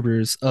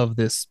contributors of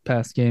this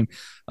past game.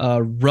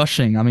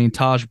 Rushing, I mean,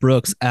 Taj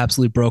Brooks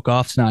absolutely broke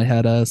off tonight.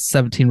 Had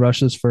 17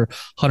 rushes for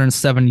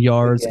 107 good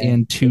yards game,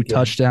 and two good game.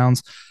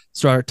 touchdowns.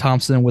 Starter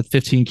Thompson with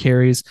 15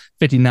 carries,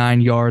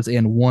 59 yards,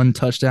 and one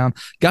touchdown.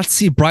 Got to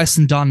see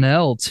Bryson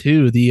Donnell,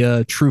 too,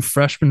 the true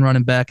freshman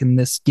running back in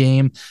this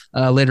game.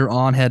 Later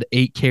on, had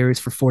 8 carries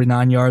for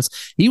 49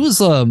 yards. He was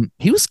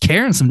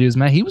carrying some dudes,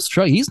 man.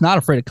 He's not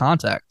afraid of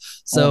contact. Oh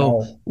So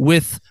no,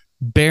 with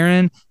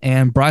Barron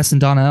and Bryson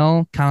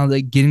Donnell kind of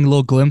like getting a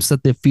little glimpse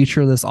at the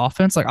future of this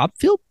offense, like I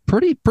feel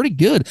pretty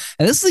good.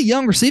 And this is a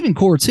young receiving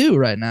core too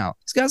right now.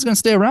 These guys are going to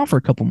stay around for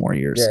a couple more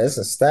years. yeah, it's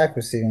a stack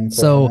receiving core,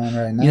 So, man,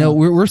 right you know,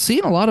 now. we're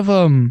seeing a lot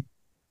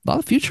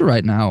of future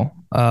right now,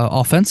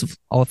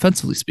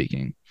 offensively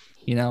speaking.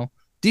 You know,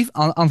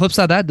 on the flip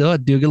side of that though, I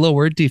do get a little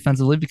worried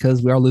defensively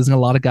because we are losing a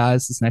lot of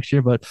guys this next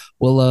year, but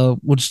we'll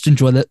just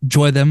enjoy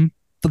them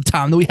for the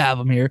time that we have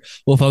them here.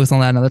 We'll focus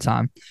on that another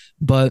time.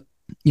 But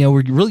you know,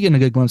 we're really getting a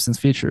good glimpse in the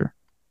future.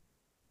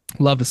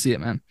 Love to see it,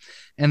 man.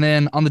 And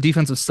then on the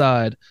defensive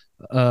side,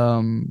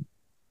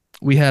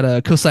 we had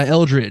Kosai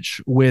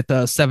Eldridge with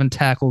 7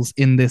 tackles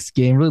in this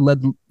game. Really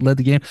led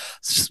the game.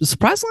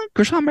 Surprisingly,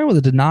 Krishan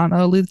Merriweather did not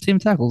lead the team in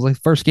tackles. Like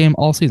first game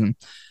all season.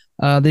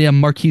 They have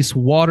Marquise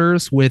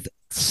Waters with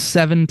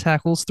 7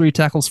 tackles, 3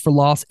 tackles for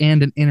loss,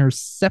 and an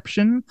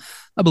interception,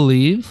 I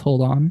believe.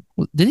 Hold on.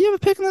 Did he have a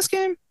pick in this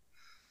game?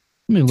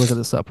 Let me look at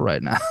this up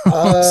right now.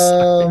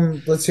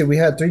 Let's see. We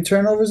had 3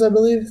 turnovers, I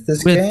believe,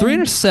 this We had 3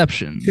 game. Two.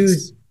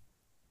 interceptions.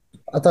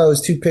 I thought it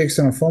was 2 picks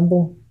and a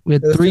fumble. We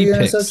had There was three three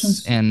picks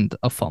interceptions. and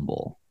a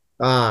fumble.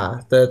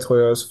 Ah, that's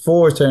where it was.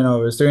 4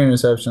 turnovers, 3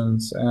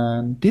 interceptions,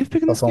 and Do you have a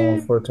pick in a this fumble with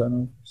game? 4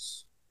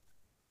 turnovers.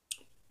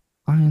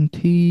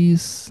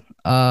 INTs.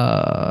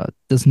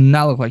 Does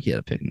not look like he had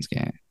a pick in this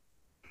game.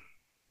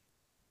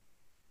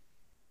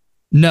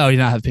 No, he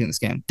did not have a pick in this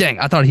game. Dang,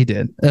 I thought he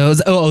did.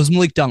 It was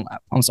Malik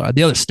Dunlap. I'm sorry,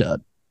 the other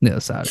stud, the other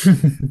side.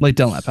 Malik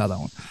Dunlap had that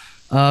one.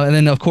 And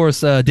then, of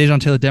course, Dejon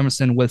Taylor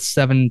Demerson with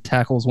 7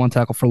 tackles, 1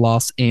 tackle for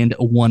loss, and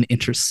 1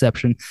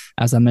 interception,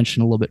 as I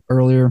mentioned a little bit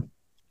earlier.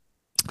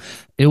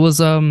 It was,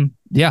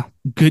 yeah,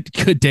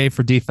 good day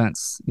for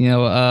defense. You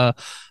know, I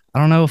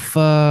don't know if,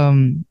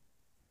 hold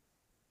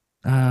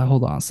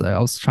on a sec. I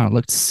was trying to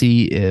look to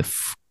see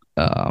if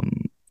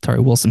Tari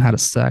Wilson had a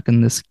sack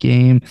in this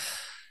game.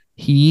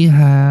 He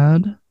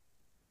had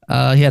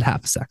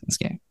half a sack in this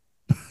game.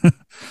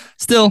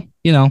 Still,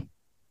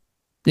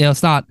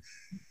 it's not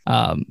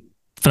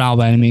phenomenal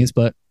by any means,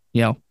 but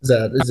Is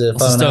it he's five and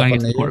still a half gonna on get the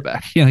the year?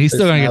 quarterback. He's Six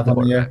still and gonna a get half the on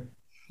the quarterback. year.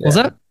 Was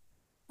Yeah. that?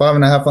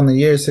 5.5 on the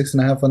year,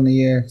 6.5 on the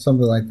year,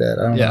 something like that.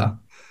 I don't Yeah, know.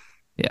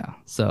 yeah.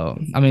 So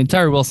I mean,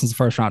 Tyree Wilson's a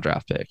first round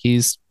draft pick.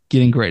 He's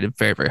getting graded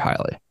very, very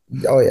highly.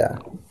 Oh yeah.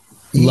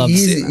 Love to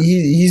see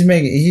it,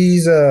 man.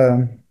 He's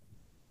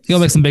gonna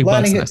make some big bucks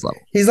lining next it.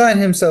 level. He's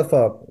lining himself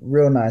up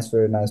real nice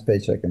for a nice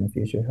paycheck in the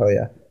future. Oh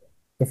yeah,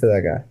 good for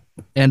that guy.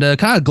 And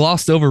kind of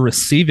glossed over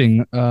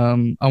receiving.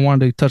 I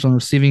wanted to touch on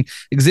receiving.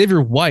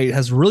 Xavier White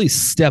has really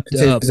stepped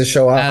up It's a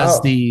show as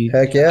out. the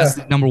Heck as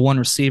the yeah. number one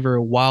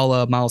receiver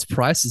while Miles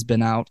Price has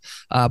been out.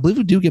 I believe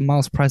we do get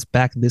Miles Price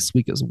back this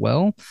week as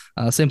well.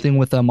 Same thing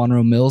with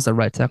Monroe Mills at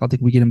right tackle. I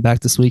think we get him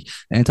back this week,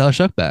 and Tyler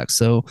Shuck back.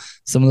 So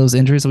some of those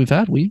injuries that we've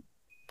had, we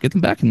get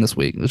them back in this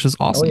week, which is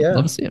Oh awesome. Love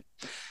yeah. to see it.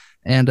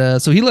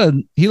 And so he led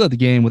the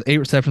game with 8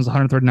 receptions,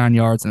 139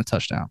 yards, and a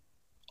touchdown.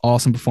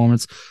 Awesome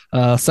performance.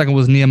 Second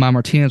was Nehemiah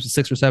Martinez with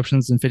 6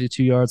 receptions and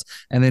 52 yards,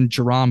 and then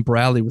Jerron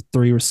Bradley with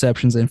 3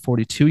 receptions and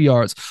 42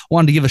 yards.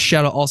 Wanted to give a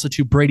shout out also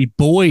to Brady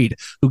Boyd,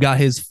 who got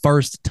his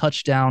first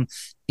touchdown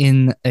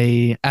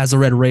as a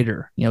Red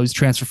Raider. He's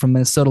transferred from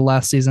Minnesota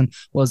last season.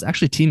 Was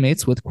actually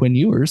teammates with Quinn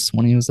Ewers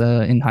when he was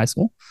in high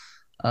school.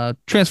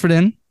 Transferred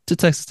in to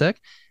Texas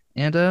Tech,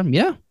 and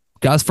yeah,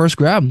 got his first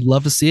grab.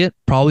 Love to see it.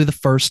 Probably the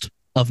first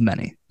of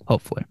many,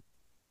 hopefully.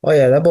 Oh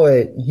yeah, that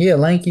boy, he a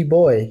lanky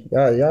boy.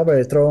 Y'all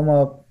better throw him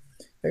up.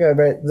 Give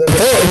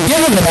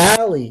him an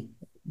alley,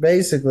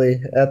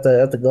 basically at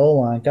the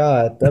goal line.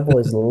 God, that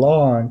boy's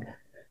long.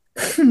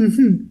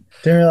 Didn't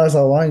realize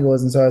how long it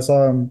was until I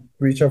saw him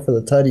reach up for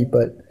the tutty.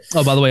 But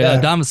Oh, by the way, yeah,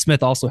 Donovan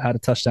Smith also had a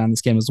touchdown in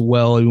this game as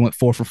well. He went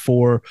 4 for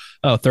 4,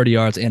 30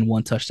 yards and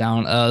 1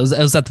 touchdown. It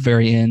was at the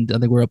very end. I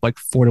think we were up like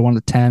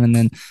 41-10, and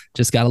then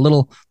just got a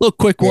little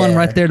quick one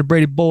right yeah, there to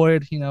Brady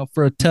Boyd,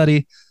 for a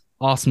tutty.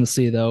 Awesome to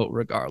see though,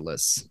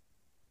 regardless.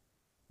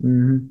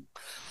 hmm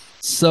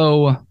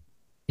So,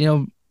 you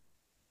know,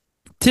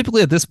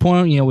 typically at this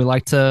point, we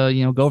like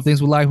to, go over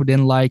things we like, we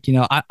didn't like.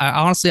 I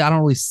honestly, I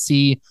don't really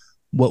see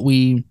what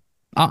we.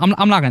 I'm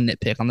not gonna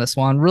nitpick on this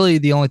one. Really,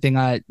 the only thing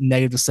I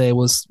negative to say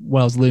was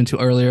what I was alluding to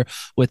earlier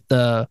with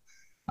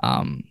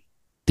um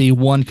the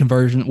one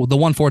conversion, well, the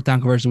 1 fourth down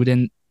conversion we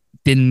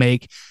didn't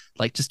make.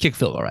 Like, just kick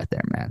field goal right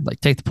there, man.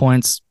 Like, take the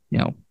points.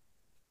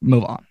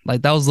 move on.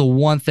 Like that was the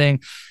one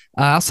thing.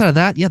 Outside of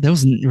that, yeah, there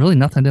was really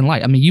nothing I didn't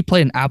like. I mean, you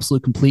played an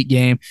absolute complete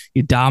game.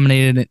 You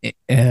dominated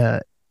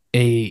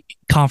a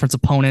conference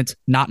opponent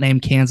not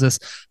named Kansas.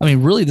 I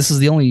mean, really, this is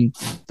the only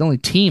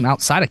team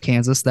outside of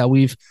Kansas that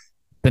we've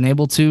been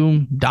able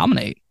to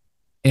dominate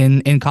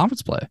in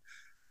conference play.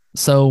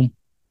 So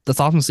that's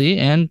awesome to see,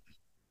 and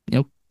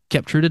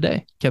kept true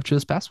today, kept true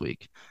this past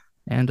week.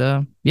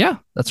 And yeah,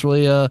 that's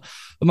really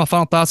my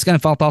final thoughts. Kind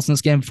of final thoughts on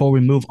this game before we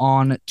move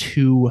on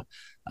to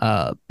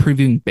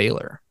previewing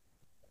Baylor.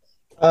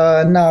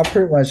 No,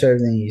 pretty much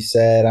everything you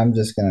said. I'm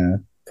just gonna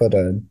put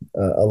a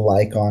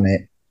like on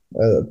it,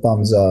 a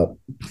thumbs up,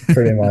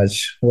 pretty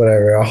much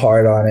whatever, a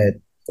heart on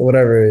it,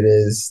 whatever it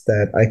is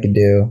that I could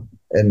do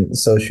in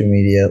social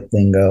media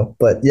lingo.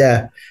 But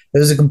yeah, it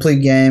was a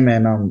complete game,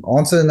 and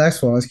on to the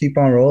next one. Let's keep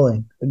on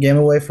rolling. A game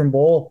away from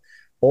bowl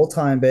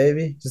time,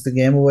 baby. Just a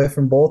game away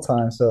from bowl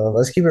time. So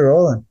let's keep it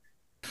rolling.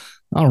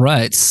 All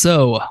right.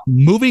 So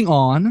moving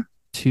on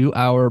to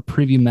our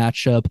preview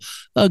matchup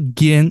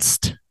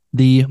against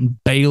the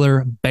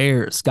Baylor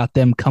Bears. Got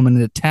them coming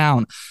into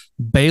town.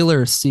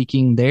 Baylor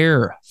seeking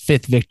their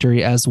fifth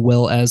victory, as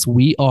well as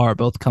we are,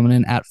 both coming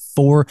in at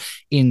 4-3.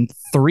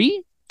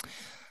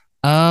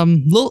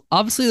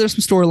 Obviously there's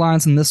some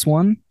storylines in this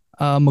one.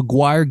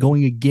 McGuire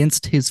going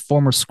against his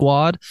former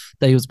squad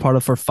that he was part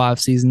of for 5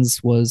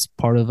 seasons, was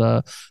part of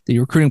the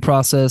recruiting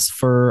process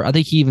for, I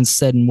think he even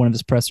said in one of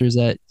his pressers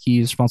that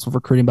he's responsible for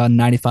recruiting about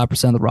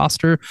 95% of the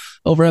roster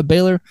over at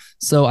Baylor.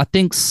 So I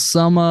think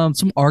some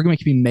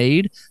argument can be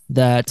made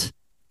that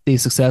the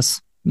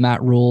success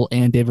Matt Rule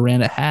and Dave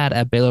Aranda had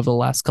at Baylor over the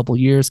last couple of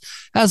years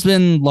has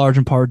been large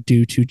in part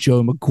due to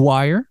Joe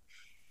McGuire.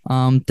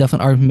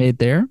 Definite argument made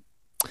there.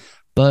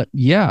 But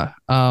yeah,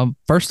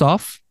 first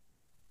off,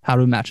 how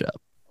do we match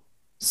up?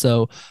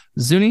 So,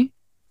 Zuni,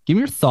 give me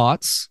your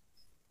thoughts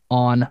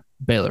on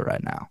Baylor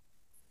right now.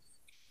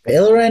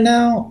 Baylor right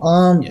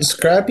now,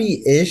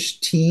 scrappy-ish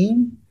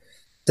team.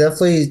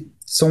 Definitely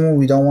someone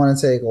we don't want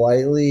to take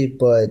lightly,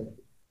 but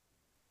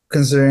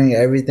considering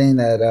everything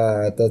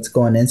that's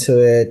going into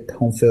it,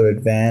 home field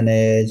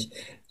advantage,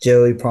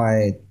 Joey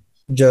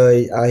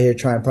out here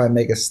trying to probably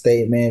make a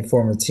statement,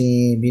 form a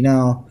team,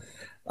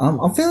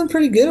 I'm feeling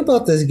pretty good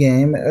about this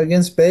game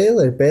against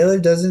Baylor. Baylor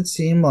doesn't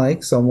seem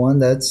like someone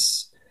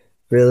that's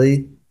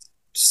really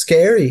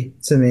scary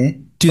to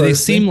me. Do personally. They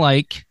seem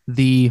like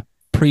the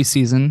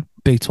preseason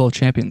Big 12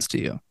 champions to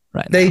you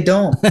right now? They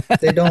don't.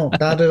 They don't.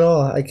 Not at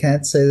all. I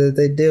can't say that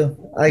they do.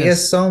 I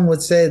guess some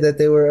would say that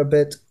they were a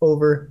bit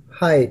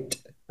overhyped.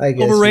 I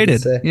guess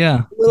overrated.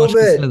 Yeah, a little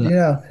bit.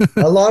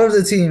 A lot of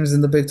the teams in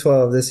the Big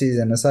 12 this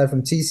season, aside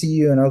from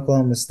TCU and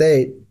Oklahoma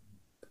State,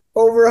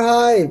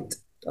 overhyped.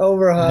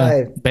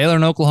 Yeah. Baylor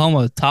and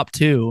Oklahoma, top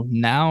 2,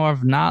 now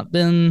have not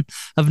been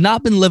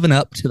living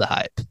up to the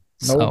hype.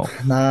 Nope,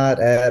 so not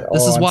at all.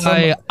 This is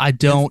why I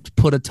don't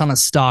put a ton of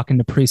stock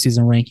into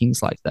preseason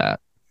rankings like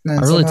that. And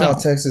I really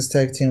don't. Texas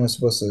Tech team was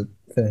supposed to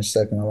finish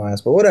second to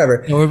last, but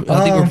whatever. I think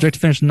we're projected to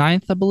finish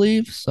 9th, I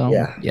believe. So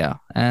yeah,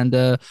 and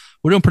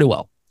we're doing pretty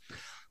well.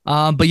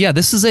 But yeah,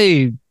 this is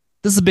a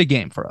big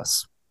game for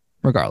us,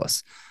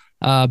 regardless.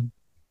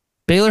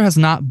 Baylor has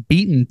not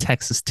beaten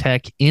Texas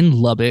Tech in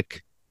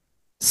Lubbock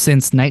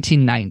since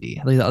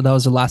 1990. That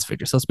was their last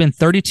victory. So it's been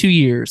 32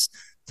 years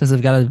since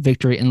they've got a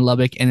victory in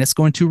Lubbock, and it's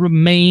going to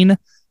remain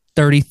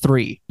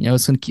 33.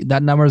 It's going to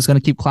that number is going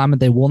to keep climbing.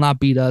 They will not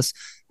beat us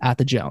at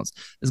the Jones.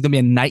 It's going to be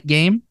a night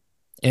game,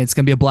 and it's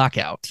going to be a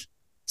blackout.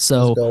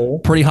 So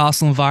pretty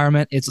hostile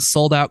environment. It's a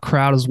sold-out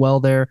crowd as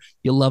well there.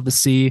 You'll love to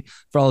see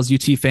for all those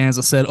UT fans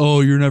that said, "Oh,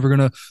 you're never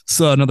going to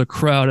sell another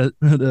crowd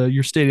at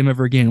your stadium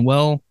ever again."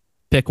 Well,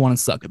 pick one and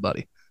suck it,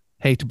 buddy.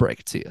 Hate to break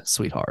it to you,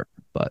 sweetheart,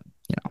 but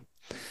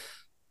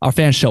our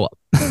fans show up.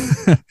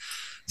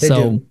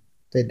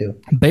 They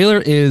do.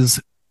 Baylor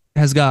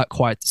has got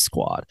quite the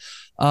squad.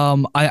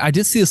 I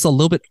did see this a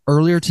little bit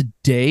earlier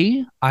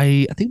today.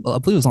 I believe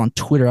it was on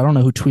Twitter. I don't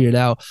know who tweeted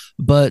out,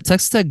 but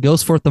Texas Tech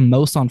goes for it the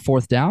most on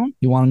 4th down.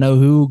 You want to know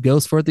who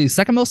goes for it the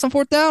second most on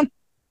 4th down?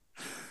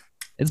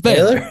 It's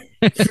Baylor.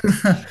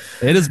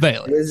 It is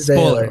Baylor. It is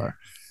Spoiler.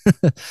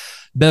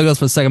 Baylor goes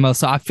for the second most.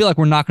 So I feel like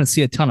we're not going to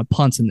see a ton of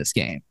punts in this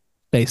game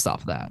based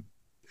off of that.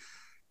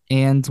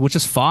 And which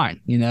is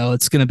fine.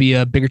 It's going to be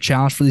a bigger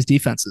challenge for these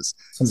defenses.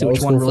 See which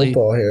one really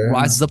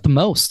rises up the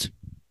most.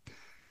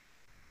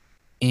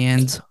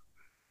 And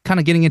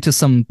kind of getting into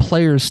some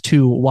players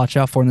to watch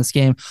out for in this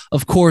game.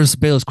 Of course,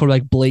 Baylor's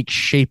quarterback, Blake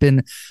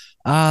Shapen.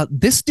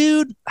 This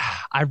dude,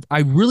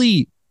 I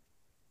really,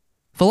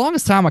 for the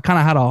longest time, I kind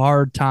of had a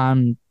hard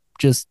time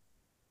just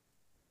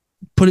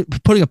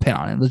putting a pin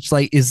on him. It's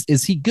like,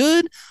 is he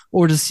good,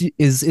 or is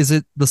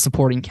it the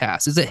supporting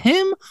cast? Is it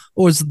him,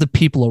 or is it the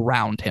people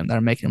around him that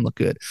are making him look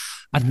good?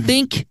 I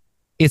think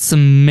it's a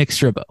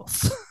mixture of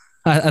both.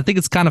 I think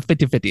it's kind of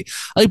 50-50.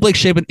 I think Blake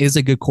Shapen is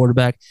a good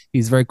quarterback.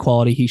 He's very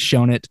quality. He's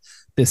shown it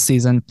this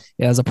season.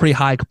 He has a pretty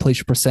high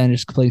completion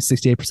percentage, completing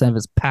 68% of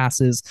his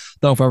passes,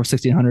 throwing for over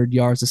 1,600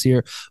 yards this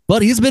year.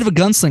 But he's a bit of a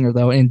gunslinger,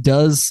 though, and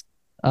does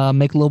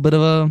make a little bit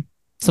of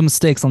some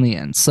mistakes on the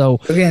end. So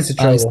He'll get into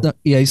trouble.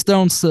 he's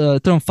thrown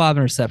 5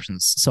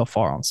 interceptions so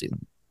far on the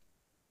season.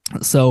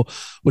 So,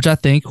 which I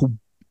think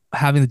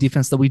having the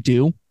defense that we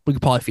do, we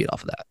could probably feed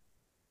off of that.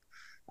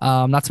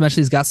 Not to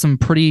mention he's got some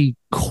pretty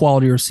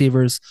quality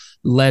receivers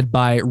led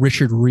by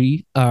Richard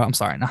Reed. I'm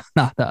sorry,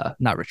 not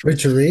Richard.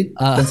 Richard Reed,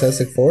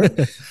 Fantastic Four.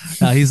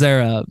 He's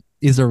their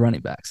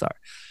running back. Sorry.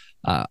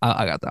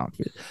 I got that one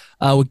for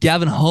you. With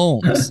Gavin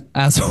Holmes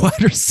as a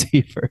wide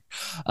receiver.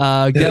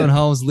 Gavin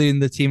Holmes leading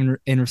the team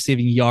in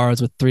receiving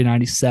yards with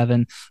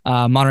 397.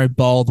 Monterey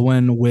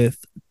Baldwin with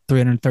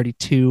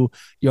 332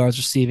 yards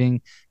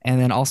receiving. And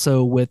then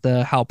also with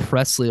Hal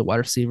Presley, a wide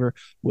receiver,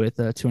 with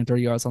 230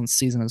 yards on the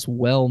season as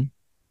well.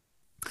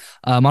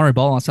 Monterey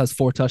Baldwin also has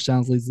 4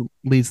 touchdowns,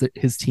 leads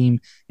his team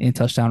in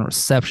touchdown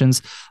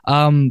receptions.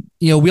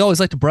 We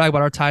always like to brag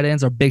about our tight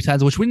ends, our big tight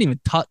ends, which we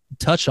didn't even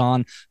touch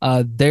on.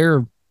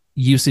 Their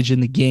usage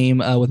in the game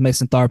with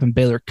Mason Tharp and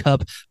Baylor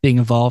Cupp being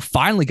involved.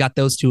 Finally got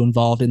those two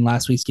involved in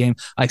last week's game.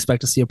 I expect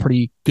to see a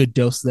pretty good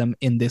dose of them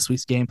in this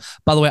week's game.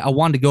 By the way, I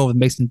wanted to go over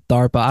Mason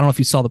Tharp. I don't know if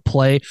you saw the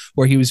play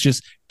where he was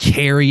just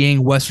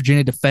carrying West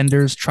Virginia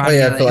defenders trying to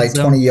get for like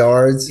 20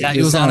 yards. Yeah,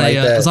 it was on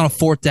a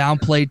 4th down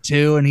play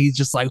too, and he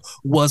just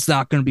was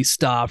not going to be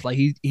stopped. Like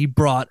he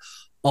brought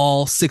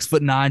all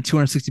 6'9",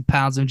 260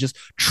 pounds, and just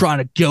trying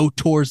to go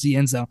towards the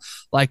end zone.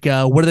 What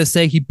do they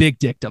say? He big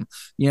dicked him.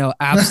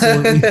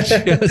 Absolutely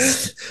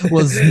just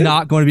was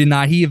not going to be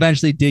denied. He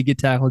eventually did get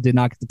tackled, did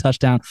not get the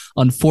touchdown,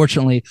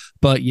 unfortunately.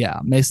 But yeah,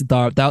 Mason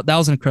Tharp, that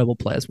was an incredible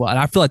play as well. And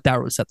I feel like that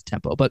really set the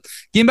tempo. But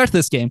getting back to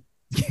this game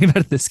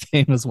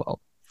as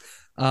well.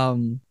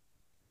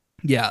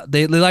 Yeah,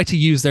 they like to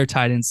use their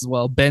tight ends as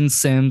well. Ben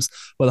Sims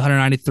with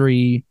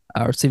 193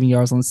 receiving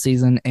yards on the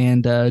season,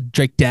 and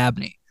Drake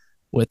Dabney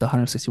with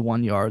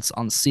 161 yards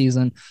on the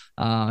season.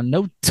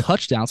 No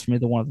touchdowns from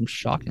either one of them,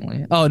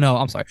 shockingly. Oh, no,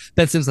 I'm sorry.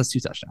 Ben Sims has 2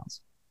 touchdowns.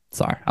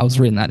 Sorry, I was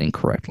reading that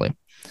incorrectly.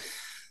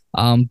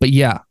 But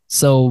yeah,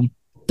 so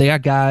they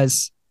got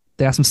guys.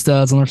 They got some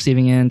studs on the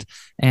receiving end.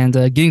 And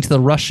getting to the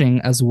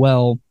rushing as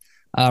well,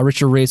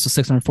 Richard Reese with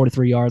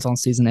 643 yards on the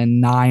season and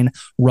 9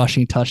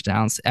 rushing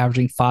touchdowns,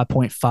 averaging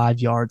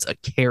 5.5 yards a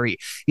carry.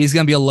 He's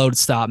going to be a loaded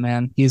stop,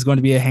 man. He's going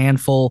to be a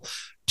handful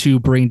to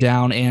bring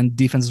down, and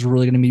defense is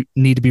really going to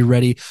need to be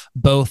ready,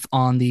 both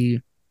on the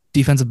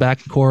defensive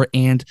backing core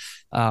and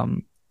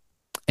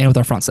with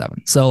our front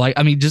 7. So,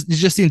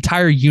 just the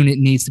entire unit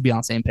needs to be on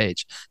the same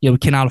page. We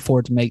cannot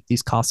afford to make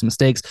these costly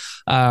mistakes.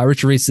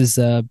 Richard Reese is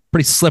a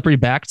pretty slippery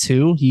back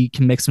too. He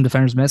can make some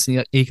defenders miss,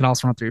 and he can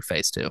also run through your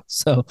face too.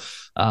 So,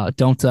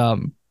 don't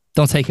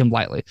take him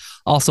lightly.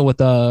 Also with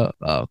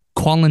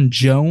Quallen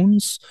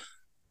Jones,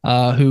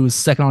 who's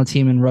second on the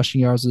team in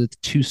rushing yards with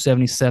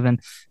 277,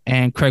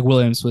 and Craig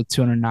Williams with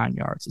 209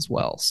 yards as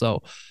well.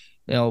 So,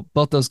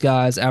 both those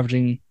guys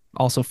averaging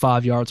also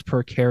 5 yards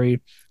per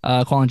carry.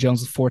 Quallen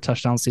Jones with 4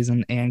 touchdowns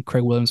season, and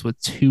Craig Williams with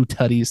 2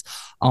 tutties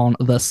on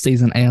the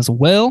season as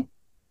well.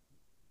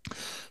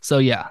 So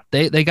yeah,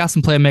 they got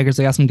some playmakers.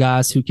 They got some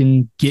guys who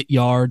can get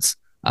yards.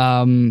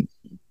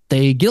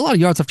 They get a lot of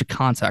yards after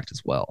contact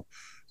as well.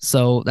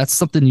 So that's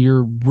something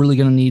you're really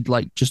going to need,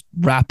 just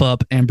wrap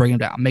up and bring them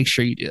down. Make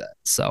sure you do that.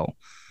 So,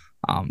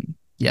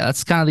 yeah,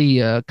 that's kind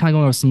of going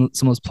over some of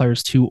those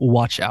players to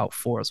watch out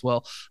for as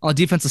well. On the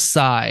defensive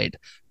side,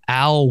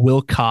 Al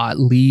Wilcott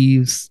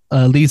leads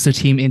their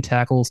team in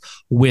tackles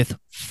with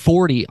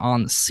 40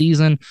 on the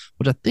season,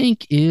 which I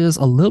think is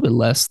a little bit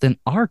less than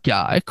our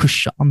guy,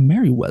 Krishan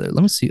Merriweather.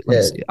 Let me see.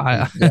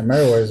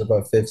 Merriweather's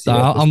about 50. So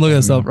I'm looking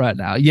this up right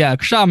now. Yeah,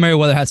 Krishan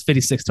Merriweather has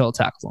 56 total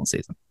tackles on the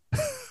season.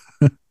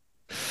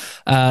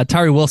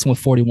 Tyree Wilson with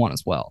 41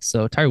 as well.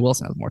 So Tyree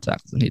Wilson has more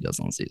tackles than he does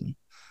on the season.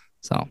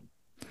 So,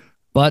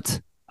 but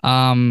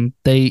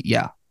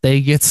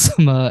they get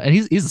some, and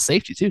he's a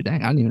safety too.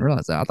 Dang, I didn't even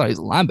realize that. I thought he was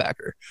a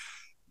linebacker.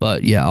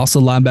 But yeah,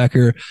 also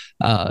linebacker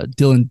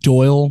Dylan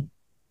Doyle,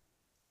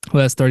 who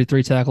has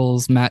 33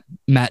 tackles. Matt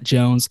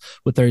Jones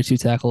with 32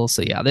 tackles.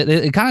 So yeah,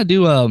 they kind of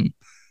do they kind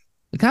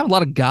of have a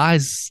lot of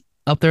guys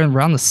up there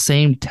around the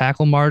same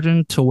tackle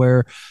margin to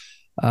where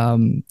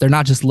they're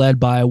not just led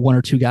by 1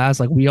 or 2 guys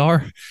like we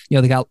are.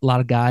 They got a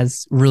lot of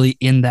guys really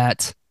in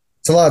that.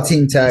 It's a lot of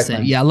team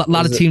tackling. Yeah, a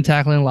lot of team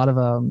tackling, a lot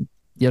of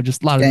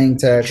just a lot gang of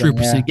tackling, troop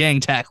pursuit, gang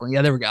tackling.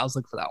 Yeah, there we go. I was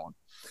looking for that one.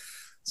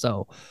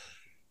 So,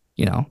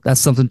 that's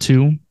something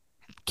to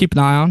keep an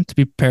eye on, to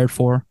be prepared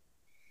for,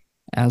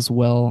 as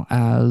well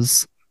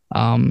as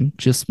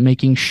just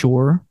making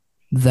sure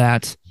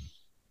that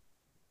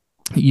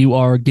you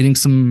are getting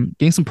some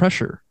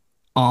pressure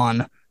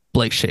on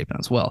Blake Shapen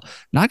as well.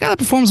 Not a guy that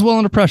performs well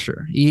under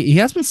pressure. He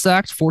has been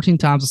sacked 14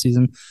 times this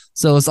season.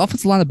 So his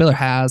offensive line that Baylor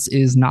has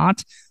is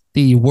not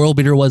the world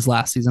beater was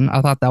last season.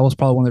 I thought that was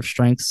probably one of their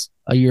strengths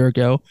a year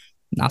ago.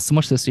 Not so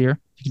much this year.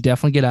 You can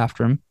definitely get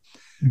after him.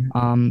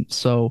 Mm-hmm.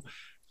 So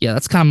yeah,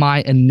 that's kind of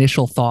my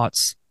initial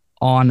thoughts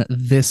on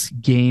this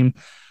game.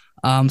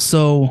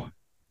 So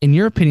in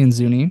your opinion,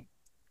 Zuni,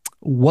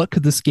 what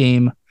could this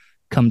game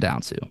come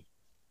down to?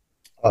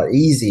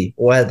 Easy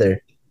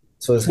weather.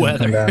 That's what it's gonna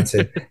come Weather. down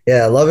to.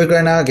 Yeah, Lubbock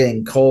right now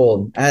getting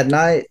cold. At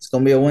night, it's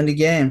gonna be a windy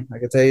game. I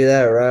can tell you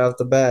that right off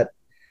the bat.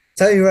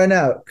 Tell you right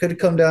now, could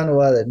come down to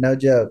weather. No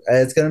joke.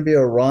 It's gonna be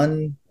a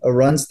run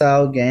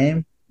style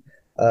game,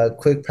 a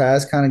quick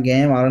pass kind of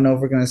game. I don't know if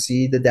we're gonna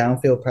see the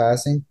downfield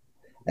passing.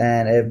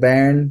 And if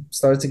Barron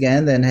starts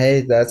again, then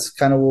hey, that's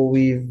kind of what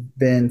we've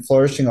been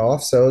flourishing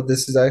off. So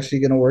this is actually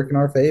going to work in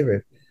our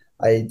favor.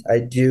 I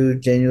do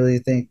genuinely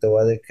think the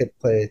weather could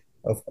play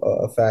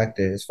a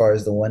factor as far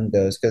as the wind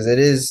goes because it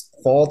is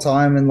fall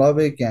time in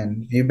Lubbock,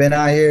 and if you've been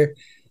out here,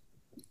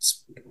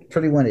 it's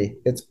pretty windy.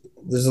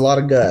 There's a lot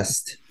of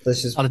gust.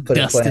 Let's A lot just of put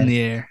it dust in plain.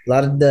 the air. A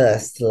lot of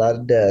dust, a lot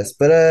of dust.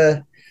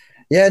 But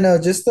yeah, no,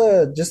 just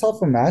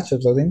off of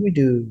matchups, I think we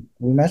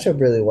match up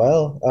really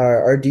well.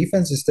 Our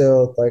defense is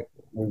still like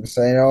we've been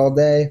saying all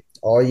day,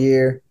 all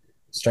year.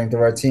 Strength of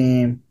our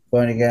team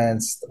going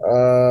against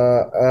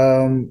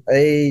a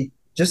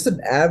just an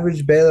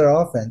average Baylor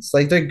offense.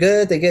 Like they're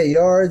good, they get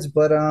yards,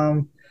 but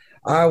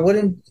I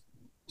wouldn't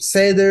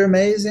say they're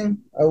amazing.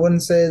 I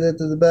wouldn't say that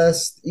they're the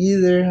best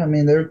either. I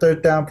mean, their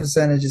third down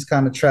percentage is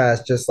kind of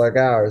trash, just like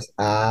ours.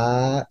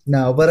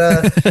 No,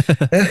 but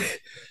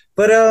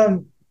but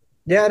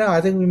yeah, no, I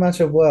think we match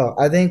up well.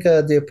 I think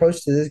the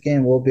approach to this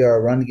game will be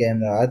our run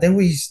game, though. I think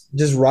we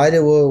just ride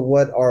it with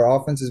what our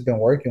offense has been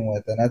working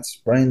with, and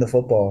that's running the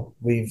football.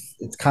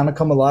 It's kind of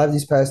come alive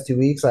these past 2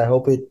 weeks. I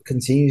hope it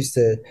continues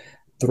to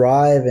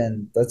thrive,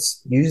 and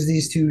let's use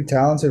these two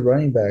talented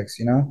running backs,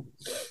 and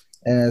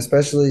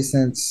especially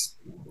since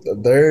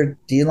their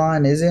D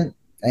line isn't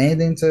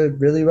anything to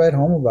really write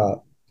home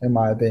about, in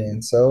my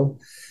opinion. So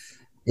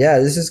yeah,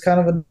 this is kind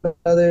of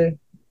another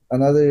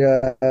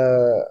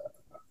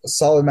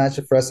solid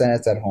matchup for us, and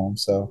it's at home.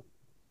 So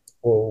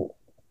well,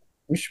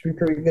 we should be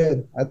pretty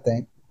good, I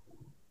think,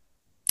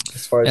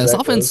 as far Yeah, as this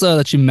that offense goes.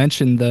 that you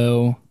mentioned,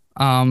 though,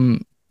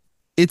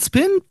 it's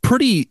been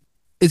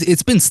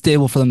it's been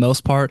stable for the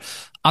most part.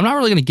 I'm not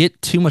really going to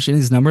get too much into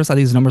these numbers. I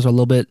think these numbers are a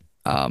little bit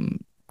kind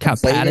of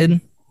Inflated,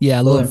 padded. Yeah,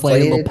 a a little little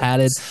inflated, a little inflated.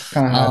 padded. It's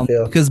kind of how I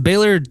feel. Because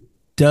Baylor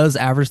does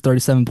average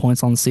 37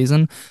 points on the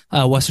season.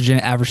 West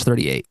Virginia averaged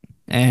 38,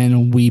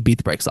 and we beat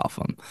the brakes off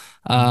them.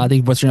 I Mhm.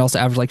 think West Virginia also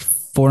averaged like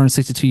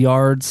 462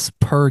 yards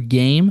per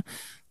game,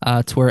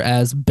 to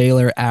whereas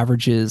Baylor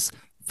averages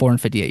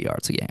 458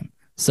 yards a game.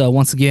 So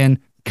once again,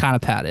 kind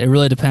of padded. It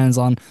really depends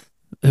on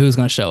who's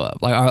going to show up.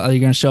 Like, are you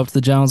going to show up to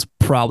the Jones?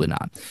 Probably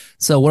not.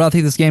 So, what I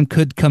think this game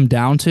could come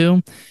down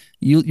to,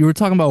 you were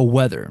talking about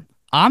weather.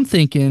 I'm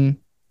thinking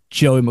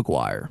Joey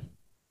McGuire.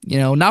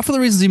 Not for the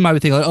reasons you might be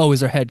thinking, like, oh,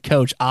 he's our head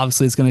coach.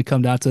 Obviously, it's going to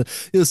come down to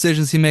the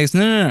decisions he makes.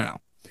 No, no, no, no.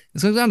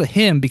 It's going to come down to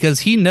him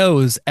because he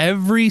knows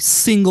every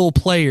single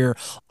player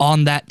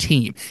on that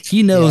team.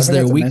 He Yeah, I knows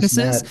their forgot to mention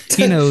weaknesses.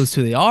 He that. knows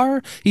who they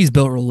are. He's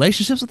built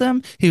relationships with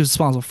them. He was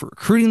responsible for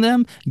recruiting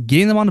them,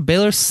 getting them onto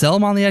Baylor, sell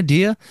them on the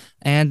idea.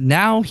 And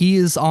now he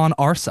is on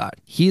our side.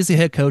 He is the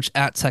head coach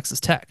at Texas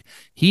Tech.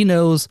 He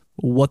knows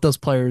what those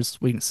players'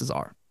 weaknesses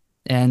are.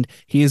 And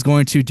he is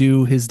going to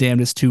do his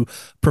damnedest to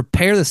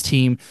prepare this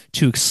team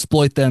to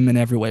exploit them in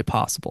every way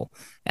possible.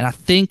 And I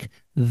think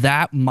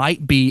that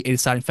might be a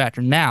deciding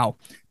factor. Now,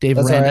 Dave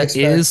That's our Aranda X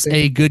is factor.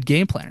 a good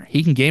game planner.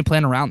 He can game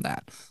plan around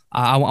that.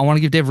 I want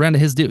to give Dave Aranda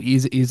his due.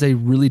 He's a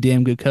really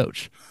damn good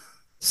coach.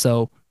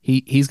 So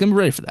he's going to be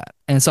ready for that.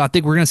 And so I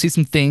think we're going to see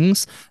some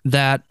things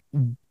that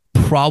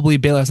probably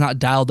Baylor has not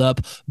dialed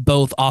up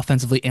both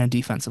offensively and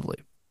defensively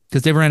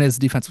because Dave Aranda is a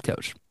defensive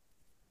coach.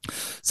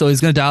 So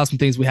he's going to dial some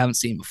things we haven't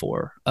seen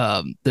before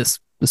this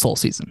whole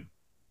season,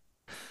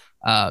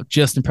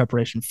 just in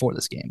preparation for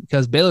this game.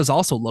 Because Baylor's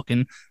also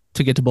looking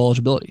to get to bowl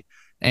eligibility.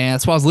 And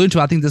that's what I was alluding to.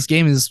 I think this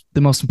game is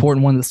the most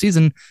important one of the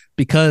season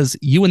because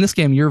you win this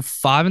game, you're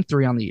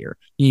 5-3 on the year.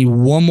 You need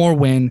one more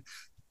win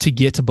to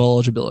get to bowl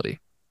eligibility.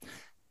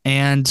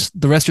 And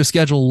the rest of your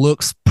schedule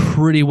looks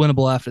pretty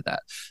winnable after that.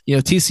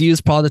 TCU is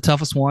probably the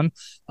toughest one.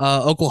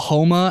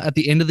 Oklahoma at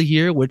the end of the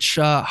year, which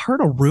heard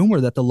a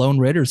rumor that the Lone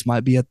Raiders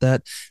might be at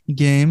that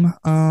game.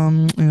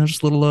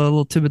 Just a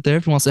little tidbit there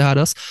if you want to say hi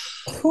to us.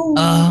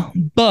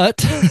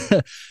 But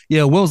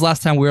when was the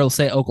last time we were able to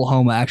say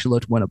Oklahoma actually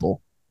looked winnable?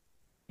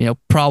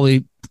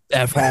 Probably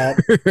ever. I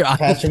don't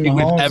Patrick think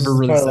we've Mahomes ever is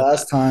really probably said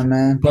last that. time,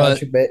 man.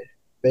 But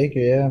Baker,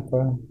 yeah,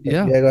 probably.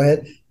 yeah, Yeah, go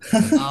ahead. It's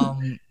been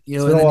and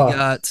a then while.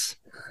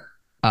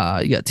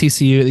 you got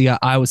TCU, you got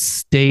Iowa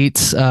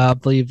State, I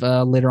believe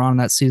later on in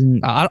that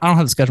season. I don't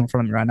have the schedule in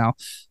front of me right now,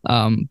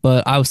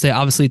 but I would say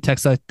obviously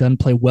Texas doesn't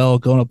play well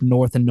going up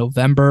north in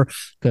November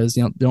because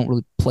they don't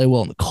really play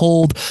well in the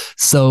cold.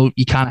 So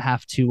you kind of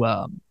have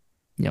to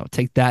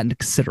take that into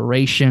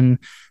consideration.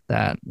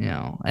 That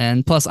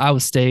and plus Iowa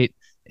State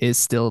is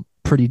still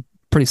pretty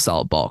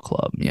solid ball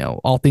club.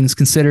 All things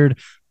considered,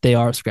 they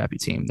are a scrappy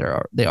team.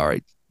 They are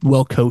a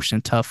well coached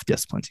and tough,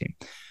 disciplined team.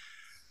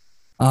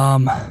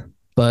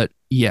 But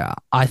yeah,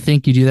 I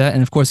think you do that,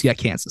 and of course you got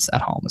Kansas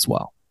at home as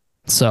well.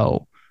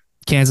 So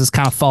Kansas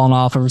kind of fallen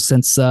off ever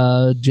since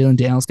Jalen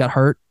Daniels got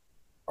hurt.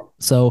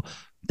 So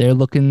they're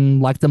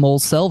looking like them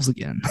old selves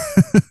again.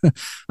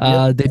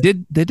 Yep.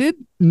 They did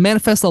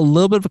manifest a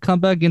little bit of a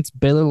comeback against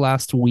Baylor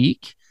last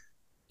week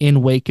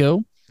in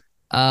Waco.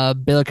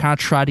 Baylor kind of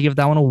tried to give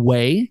that one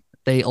away.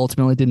 They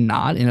ultimately did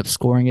not end up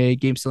scoring a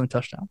game-stealing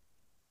touchdown.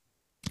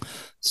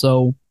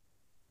 So,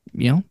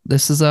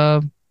 this is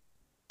that's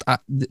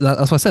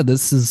what I said.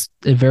 This is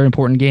a very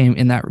important game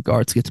in that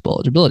regard to get to bowl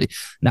eligibility.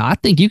 Now, I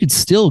think you could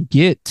still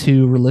get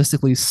to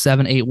realistically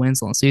 7, 8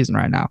 wins on the season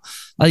right now.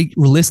 Like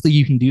realistically,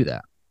 you can do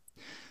that,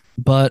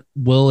 but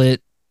will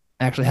it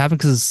actually happen?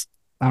 Because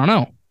I don't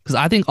know. Because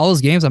I think all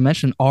those games I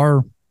mentioned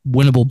are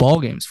winnable ball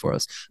games for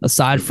us,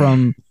 aside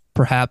from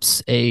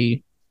perhaps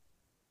a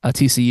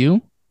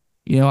TCU.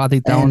 I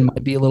think that one And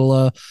might be a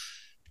little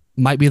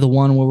might be the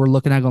one where we're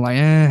looking at going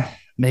like,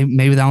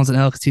 maybe that one's an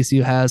L because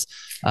TCU has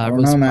I don't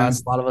really know,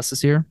 surprised man. a lot of us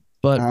this year. I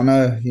But don't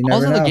know. You all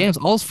those never other know. games,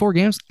 all those 4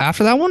 games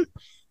after that one,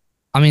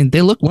 I mean,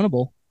 they look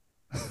winnable.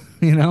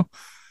 you know,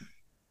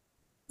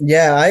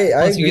 Yeah, I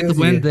Plus you agree get the with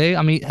win you. day.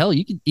 I mean, hell,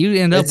 you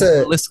end up It's with a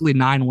realistically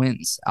 9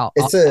 wins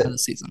it's out a of the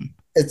season.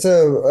 it's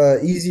a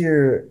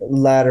easier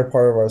latter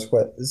part of our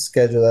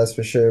schedule, that's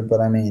for sure.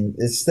 But I mean,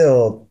 it's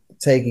still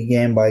take it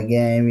game by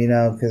game,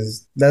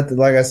 because that,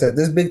 like I said,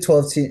 this Big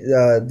 12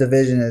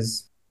 division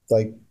is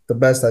like the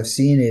best I've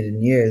seen it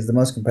in years, the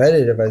most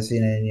competitive I've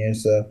seen it in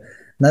years. So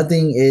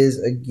nothing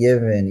is a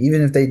given,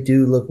 even if they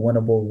do look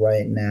winnable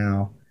right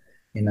now,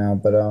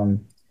 But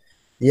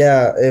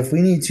yeah, if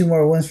we need 2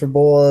 more wins for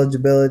bowl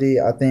eligibility,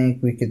 I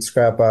think we could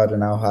scrap out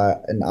an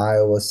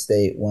Iowa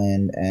State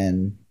win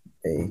and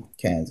a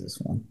Kansas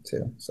one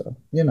too. So,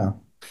 Yeah,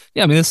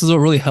 I mean, this is what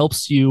really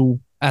helps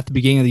you at the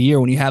beginning of the year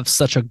when you have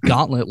such a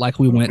gauntlet like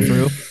we went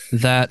through.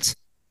 That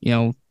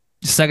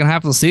second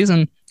half of the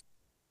season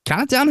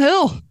kind of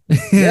downhill.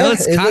 Yeah,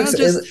 It's it kind looks of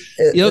it just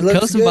it looks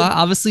coasting by. good.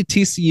 Obviously,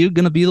 TCU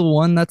gonna be the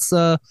one that's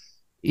that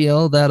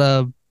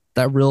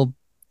real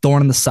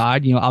thorn in the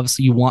side.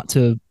 Obviously you want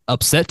to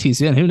upset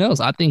TCU, and who knows?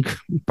 I think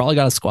we probably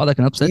got a squad that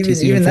can upset Even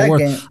TCU in even Fort that Worth.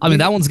 game, I mean,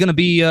 that one's gonna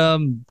be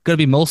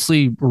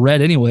mostly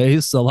red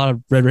anyways. So a lot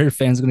of Red Raider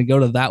fans are gonna go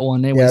to that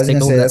one yeah, I anyways, was take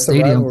gonna over say that that's a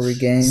stadium. rivalry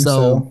game, So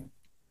so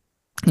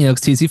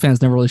because TCU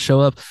fans never really show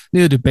up.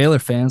 Neither do Baylor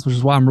fans, which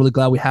is why I'm really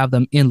glad we have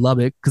them in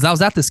Lubbock. Because I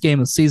was at this game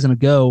a season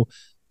ago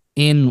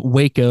in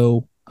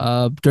Waco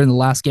during the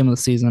last game of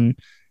the season.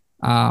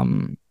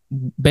 Um,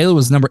 Baylor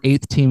was number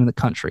 8th team in the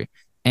country,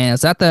 and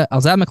I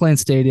was at McLean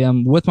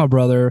Stadium with my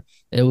brother.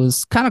 It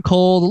was kind of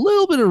cold, a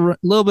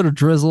little bit of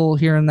drizzle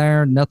here and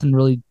there. Nothing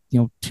really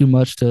too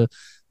much to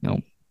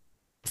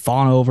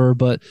fawn over,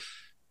 but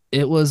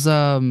it was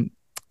a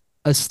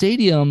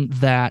stadium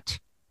that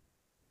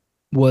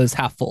was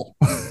half full.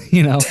 half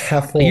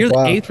Like full. you're the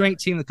Wow. 8th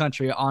ranked team in the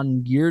country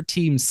on your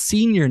team's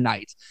senior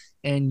night,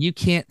 and you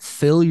can't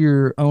fill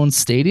your own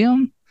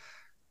stadium.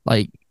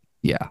 Like,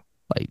 yeah,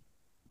 like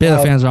Baylor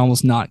Wow. fans are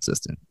almost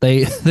non-existent.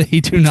 They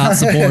do not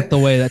support the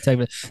way that Tech.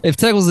 If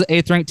Tech was the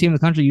 8th ranked team in the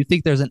country, you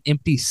think there's an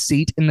empty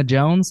seat in the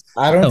Jones?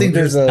 No,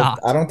 there's not.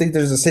 I don't think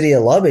there's a city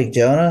of Lubbock,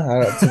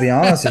 Jonah. To be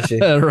honest with you,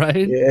 Right?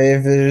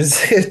 if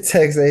there's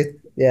Texas,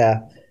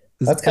 yeah,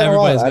 Because that's kind of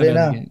wild. everybody's I gonna be didn't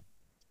at the know. game.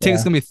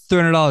 Tickets Yeah. gonna be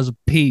 $300 a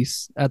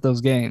piece at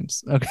those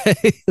games. Okay,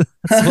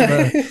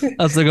 that's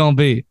what they're gonna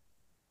be.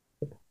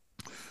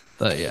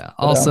 But yeah,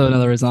 But also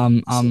another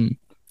reason so, I'm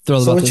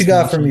thrilled so about what you this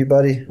got for me, matchup.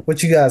 buddy?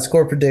 What you got?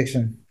 Score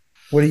prediction.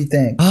 What do you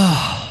think?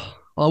 Well,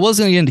 I was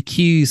gonna get into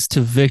keys to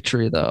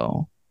victory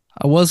though.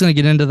 I was gonna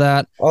get into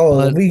that, Oh,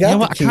 but we you know got the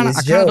what? key. I It's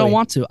kind of don't Joey.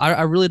 want to.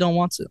 I really don't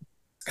want to.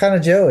 It's kind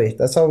of Joey.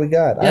 That's all we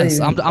got. Yes,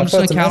 I'm I just gonna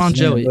felt to count on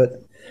mention it, Joey. but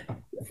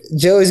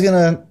Joey's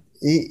gonna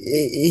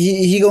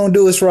he gonna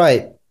do us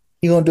right.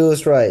 He gonna do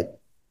us right.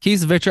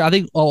 Keys to victory. I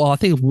think. Oh, well, I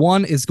think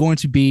one is going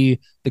to be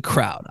the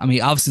crowd. I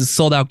mean, obviously it's a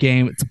sold out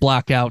game. It's a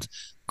blackout.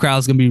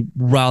 Crowd's gonna be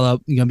riled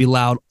up. You're gonna be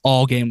loud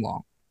all game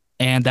long,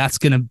 and that's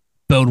gonna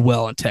bode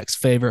well in Tech's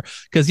favor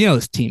because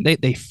this team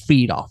they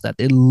feed off that.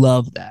 They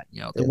love that.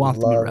 They They want to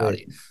be love it.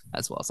 rowdy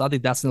as well. So I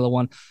think that's another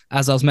one.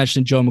 As I was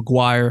mentioning, Joe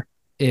McGuire,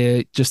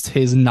 just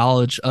his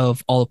knowledge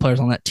of all the players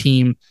on that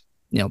team.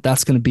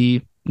 That's gonna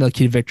be another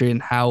key to victory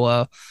and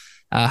how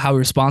he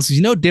responds.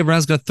 Because Dave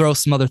Ren's going to throw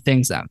some other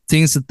things out,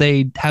 things that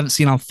they haven't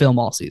seen on film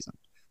all season.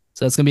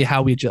 So it's going to be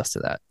how we adjust to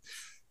that.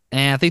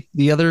 And I think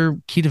the other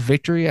key to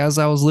victory, as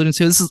I was alluding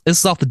to, this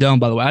is off the dome,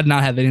 by the way. I did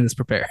not have any of this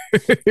prepared,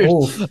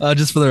 Oof.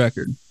 just for the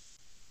record.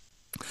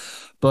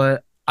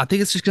 But I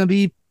think it's just going to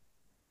be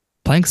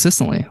playing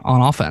consistently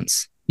on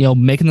offense.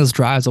 Making those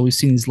drives that we've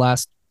seen these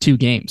last 2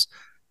 games.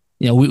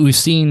 We've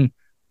seen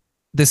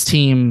this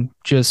team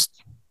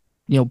just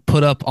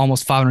put up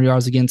almost 500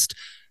 yards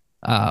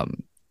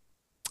um,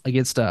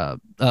 against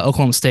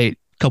Oklahoma State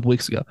a couple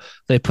weeks ago.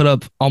 They put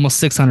up almost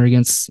 600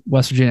 against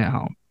West Virginia at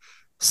home.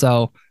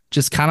 So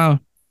just kind of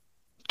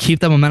keep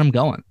that momentum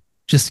going.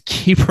 Just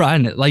keep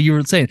riding it. Like you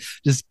were saying,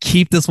 just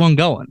keep this one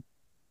going.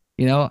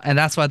 And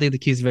that's what I think the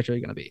keys to victory are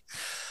going to be.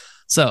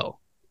 So,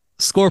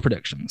 score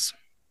predictions.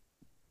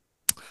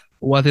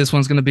 What this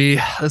one's going to be.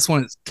 This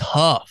one is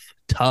tough,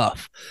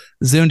 tough.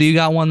 Zoom, do you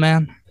got one,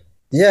 man?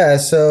 Yeah,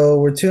 so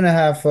we're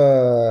 2.5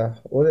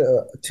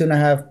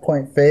 2.5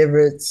 point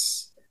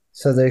favorites.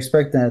 So they're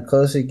expecting a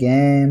closer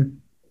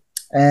game.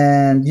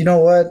 And you know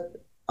what?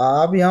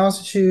 I'll be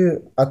honest with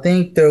you. I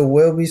think there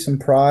will be some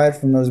pride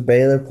from those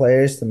Baylor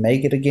players to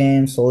make it a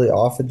game solely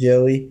off of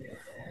Joey.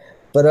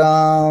 But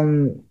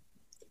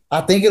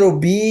I think it'll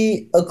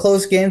be a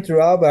close game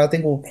throughout, but I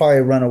think we'll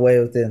probably run away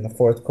with it in the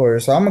fourth quarter.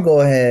 So I'm gonna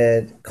go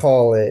ahead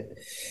call it.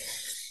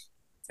 It's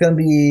gonna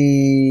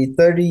be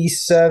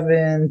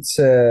 37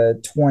 to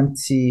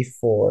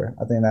 24.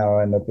 I think that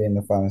will end up being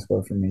the final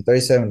score for me.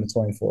 37 to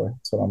 24.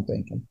 That's what I'm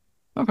thinking.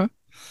 Okay.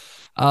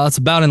 It's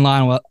about in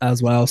line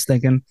as what I was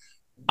thinking.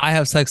 I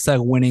have Texas Tech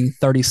winning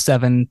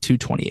 37 to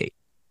 28.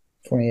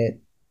 28.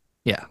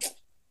 Yeah.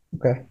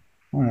 Okay.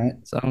 All right.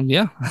 So,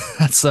 yeah,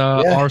 that's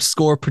our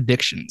score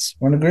predictions.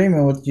 We're in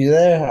agreement with you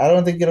there. I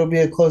don't think it'll be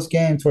a close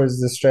game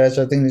towards the stretch.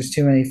 I think there's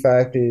too many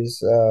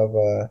factors of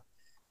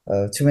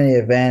too many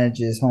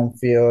advantages, home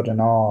field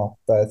and all,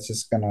 that's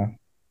just going to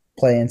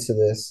play into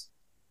this.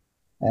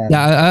 And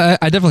yeah,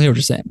 I definitely hear what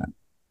you're saying, man.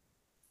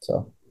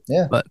 So,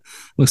 yeah. But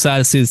I'm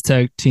excited to see this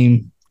Tech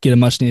team get a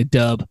much-needed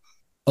dub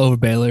over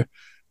Baylor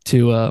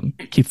to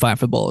keep fighting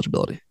for bowl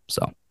eligibility.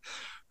 So,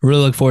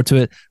 really look forward to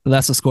it.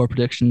 That's the score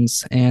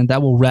predictions, and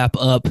that will wrap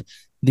up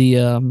the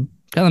kind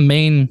of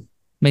main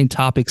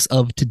topics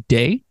of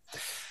today.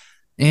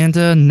 And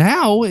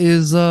now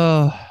is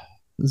Zena,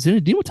 do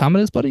you know what time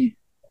it is, buddy?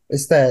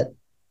 It's that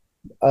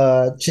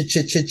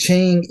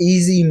ching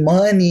easy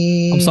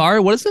money. I'm sorry,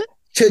 what is it?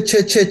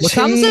 What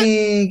time is it?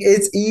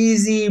 It's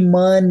easy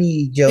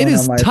money, Jonah. It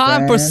is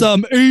time for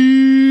some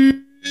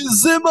easy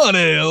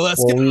money.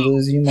 Let's get it. We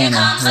lose you money.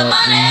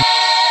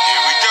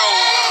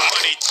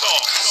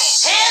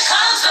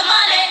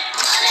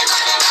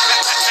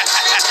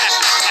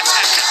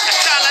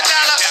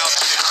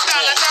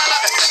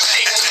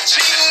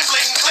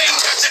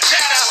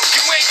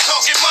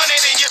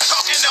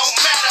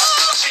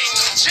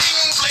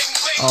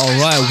 All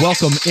right,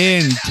 welcome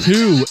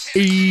into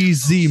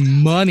Easy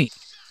Money.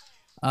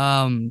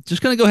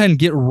 Just gonna go ahead and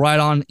get right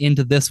on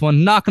into this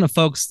one. Not gonna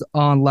focus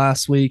on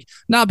last week,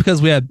 not because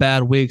we had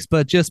bad weeks,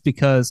 but just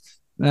because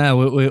we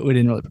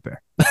didn't really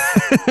prepare.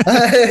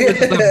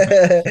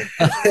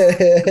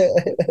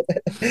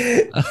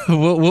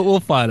 We'll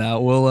find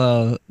out.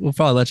 We'll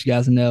probably let you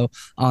guys know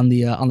on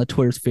the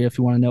Twitter sphere if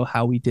you want to know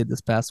how we did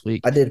this past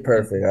week. I did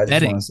perfect. I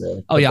just want to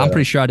say. Oh yeah, I'm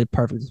pretty sure I did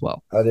perfect as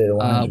well. I did.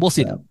 100%. We'll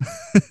see.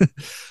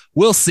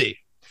 We'll see.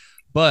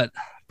 But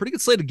pretty good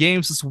slate of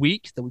games this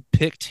week that we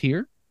picked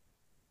here.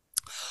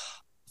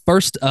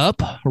 First up,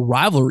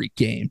 rivalry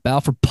game. Battle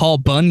for Paul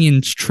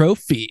Bunyan's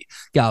trophy.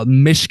 Got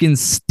Michigan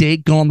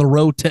State going on the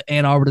road to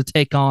Ann Arbor to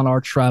take on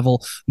our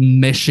travel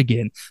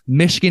Michigan.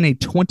 Michigan, a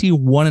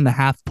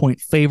 21.5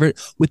 point favorite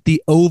with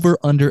the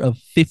over-under of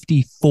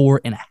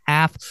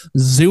 54.5.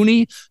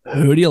 Zuni,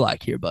 who do you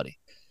like here, buddy?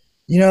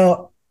 You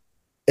know,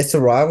 it's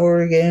a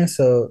rivalry game,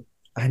 so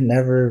I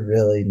never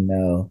really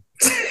know.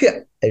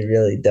 I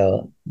really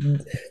don't.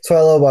 That's what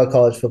I love about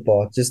college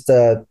football. Just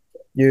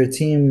your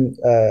team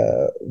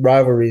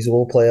rivalries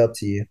will play up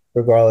to you,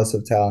 regardless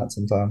of talent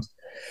sometimes.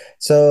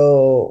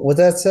 So with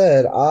that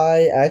said,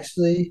 I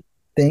actually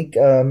think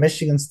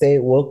Michigan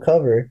State will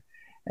cover,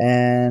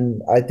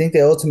 and I think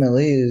they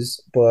ultimately lose,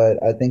 but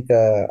I think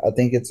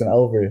it's an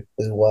over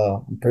as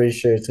well. I'm pretty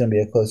sure it's going to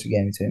be a closer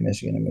game between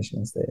Michigan and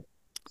Michigan State.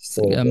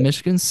 So yeah,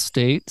 Michigan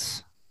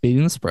State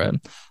beating the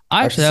spread.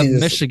 I actually have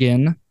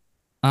Michigan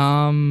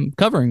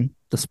covering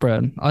the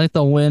spread. I think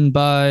they'll win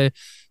by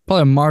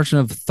probably a margin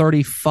of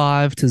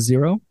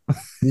 35-0.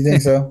 You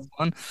think so?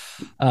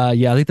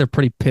 Yeah, I think they're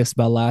pretty pissed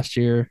about last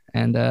year,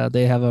 and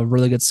they have a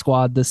really good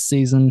squad this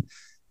season.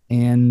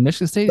 And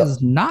Michigan State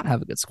does not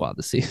have a good squad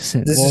this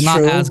season. Not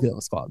true. As good of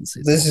a squad this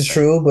season. This is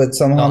true, but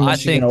somehow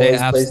Michigan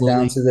always plays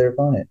down to their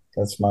opponent.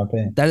 That's my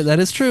opinion. That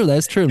is true. That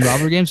is true. In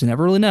rivalry games, you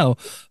never really know.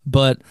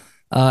 But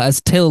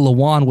as Taylor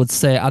Lewan would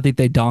say, I think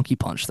they donkey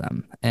punch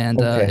them, and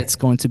it's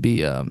going to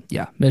be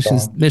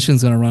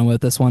Michigan's going to run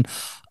with this one.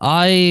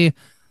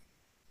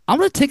 I'm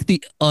going to take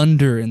the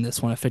under in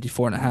this one at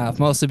 54.5,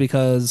 mostly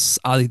because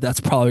I think that's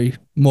probably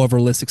more of a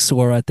realistic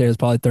score right there. It's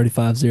probably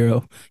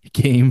 35-0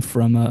 game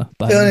from going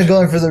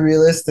for the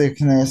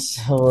realisticness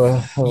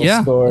of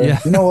a score. Yeah.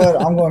 You know what?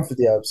 I'm going for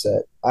the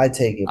upset. I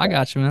take it. I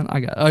got you, man.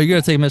 Oh, you're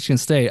going to take Michigan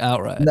State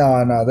outright.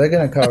 No, they're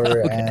going to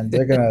cover and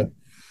they're going to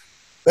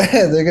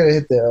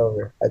hit the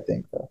over, I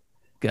think, though.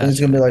 Gotcha, it's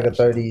going to be like a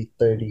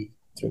 30-33.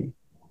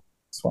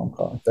 That's what I'm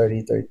calling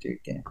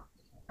 30-33 game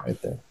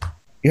right there.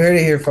 You heard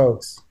it here,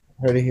 folks.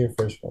 Heard it here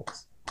first,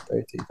 folks.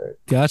 30-30.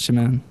 Gotcha,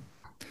 man.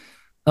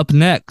 Up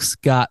next,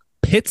 got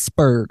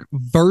Pittsburgh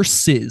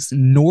versus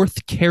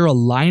North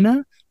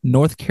Carolina.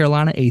 North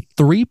Carolina, a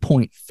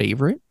 3-point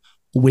favorite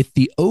with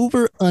the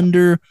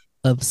over-under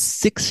of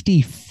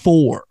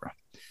 64.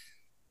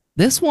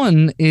 This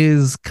one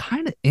is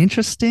kind of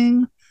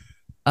interesting,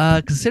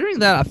 considering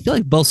that I feel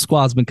like both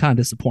squads have been kind of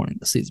disappointing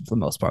this season for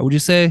the most part. Would you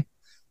say?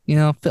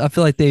 I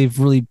feel like they've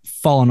really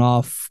fallen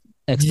off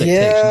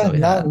expectations.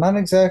 Yeah, not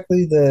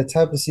exactly the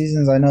type of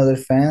seasons I know their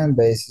fan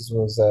bases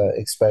was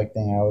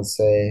expecting. I would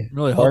say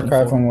really far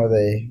cry from where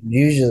they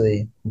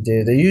usually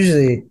do. They're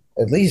usually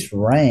at least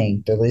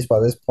ranked, at least by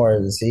this part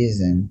of the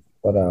season.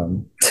 But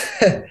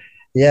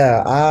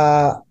Yeah,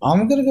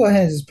 I'm gonna go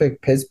ahead and just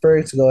pick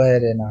Pittsburgh to go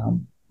ahead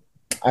and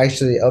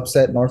actually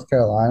upset North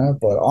Carolina.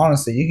 But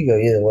honestly, you could go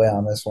either way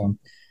on this one,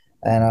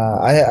 and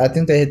I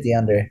think they hit the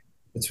under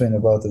between the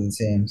both of the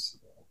teams.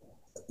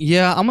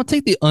 Yeah, I'm gonna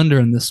take the under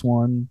in this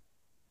one.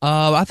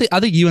 I think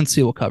UNC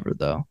will cover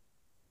though.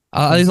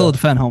 I Think think they'll so.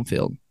 defend home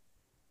field.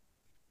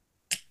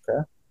 Okay.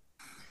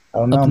 I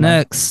don't Up know, man.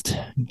 next,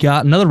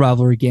 got another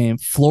rivalry game: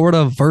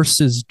 Florida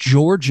versus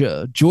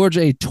Georgia.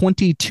 Georgia, a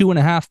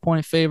 22.5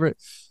 point favorite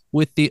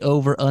with the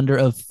over under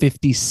of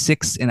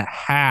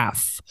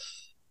 56.5.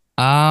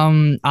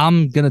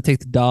 I'm gonna take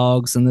the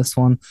dogs in this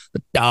one.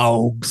 The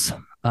dogs.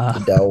 Uh,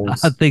 The I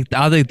Dogs. think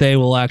I think they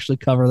will actually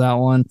cover that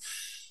one.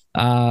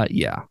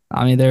 Yeah.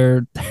 I mean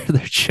they're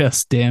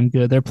just damn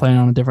good. They're playing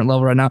on a different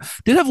level right now.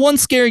 Did have one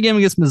scary game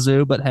against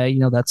Mizzou, but hey,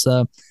 that's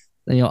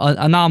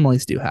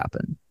anomalies do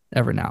happen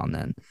every now and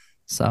then.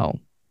 So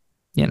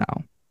you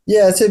know,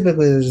 Yeah,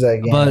 typically there's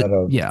that game but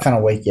that'll yeah, kind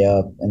of wake you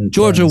up and during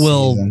Georgia the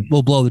will season.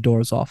 will blow the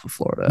doors off of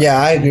Florida. Yeah,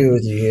 I agree And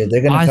with you here.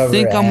 They're gonna I cover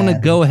think I'm gonna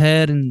and go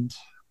ahead and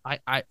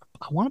I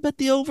want to bet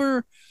the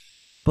over,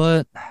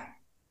 but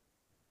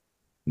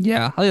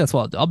yeah, I think that's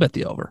what I'll do. I'll bet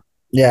the over.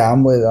 yeah,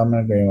 I'm in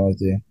agreement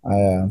with you.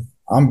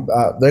 I'm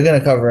they're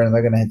gonna cover and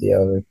they're gonna hit the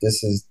over.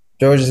 This is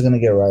Georgia's gonna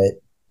get right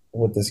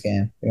with this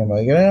game. They're gonna be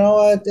like, you know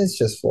what? It's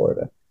just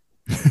Florida.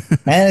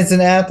 And it's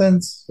in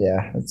Athens.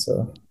 Yeah, it's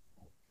so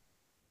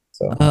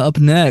Up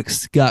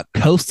next, got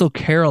Coastal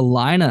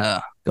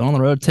Carolina going on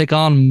the road to take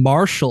on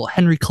Marshall,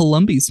 Henry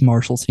Columbia's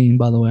Marshall team,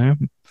 by the way.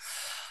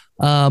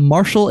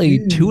 Marshall, a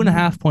two and a Ooh.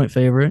 half point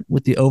favorite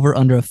with the over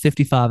under of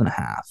 55 and a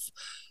half.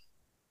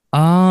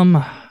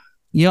 Um,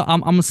 yeah,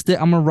 I'm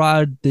gonna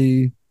ride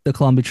the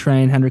Columbia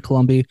train. Henry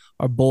Columbia,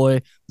 our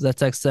boy, was at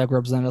Texas Tech,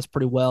 represented us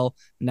pretty well.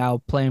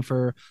 Now playing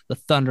for the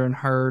Thunder and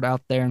Herd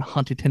out there in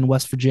Huntington,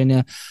 West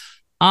Virginia.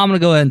 I'm gonna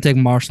go ahead and take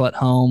Marshall at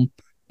home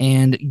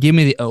and give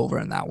me the over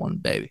in that one,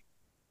 baby.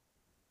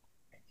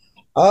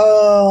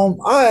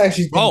 I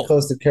actually think Oh,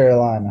 Coastal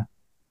Carolina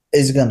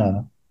is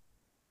gonna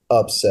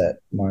upset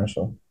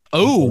Marshall,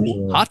 oh,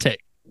 unfortunately. hot take.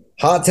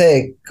 Hot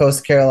take,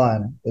 Coastal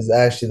Carolina is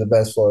actually the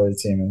best Florida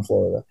team in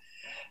Florida.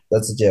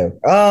 That's a joke.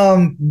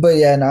 But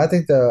yeah, no, I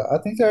think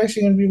they're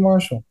actually gonna be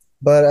Marshall.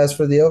 But as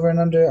for the over and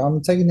under,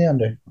 I'm taking the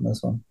under on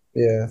this one.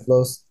 Yeah,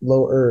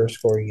 lower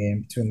scoring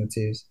game between the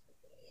teams.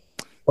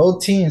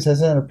 Both teams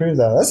hasn't improved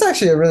that. That's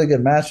actually a really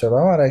good matchup.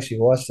 I might actually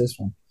watch this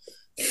one.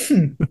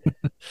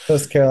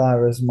 Coastal Carolina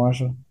versus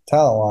Marshall.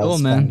 Talent Go wise, on,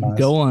 it's kind of man. nice.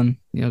 Go on.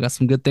 Got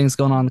some good things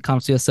going on in the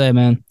Conference USA,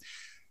 man.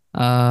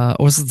 Or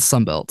was it the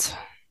Sun Belt?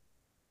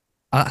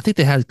 I think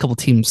they had a couple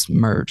teams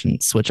merge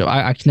and switch up.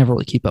 I can never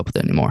really keep up with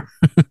it anymore.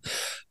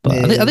 But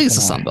I Neither think it's can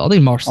the Sun I. Belt. I think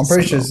I'm Marshall's the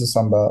pretty Sun sure it's Belt. the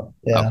Sun Belt.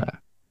 Yeah. Okay.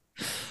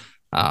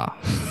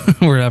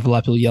 We're gonna have a lot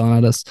of people yelling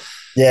at us.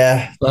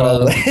 Yeah, But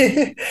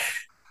probably.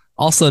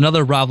 also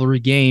another rivalry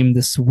game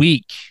this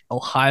week.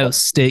 Ohio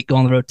State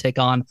going on the road to take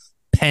on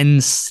Penn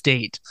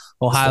State. It's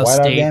the Ohio whiteout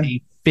State, game.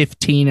 a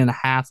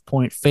 15.5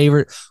 point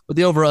favorite with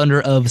the over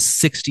under of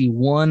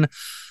 61.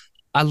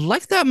 I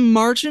like that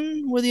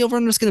margin where the over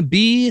under is going to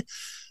be.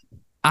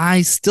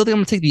 I still think I'm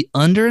going to take the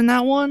under in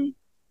that one.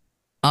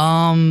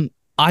 Um,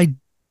 I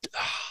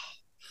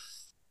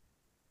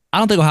I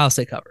don't think Ohio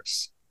State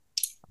covers.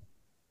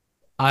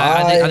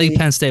 I think I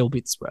Penn State will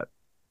beat the spread.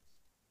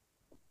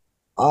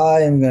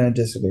 I am gonna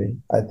disagree.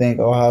 I think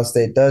Ohio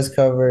State does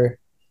cover,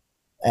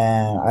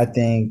 and I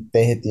think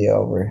they hit the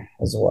over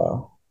as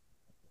well.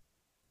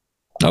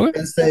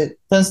 Okay.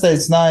 Penn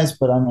State's nice,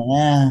 but I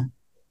mean,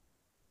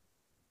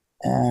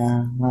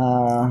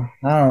 I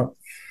don't.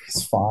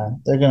 It's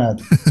fine. They're gonna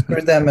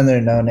screw them in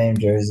their no-name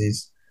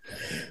jerseys,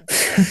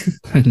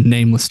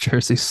 Nameless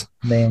jerseys.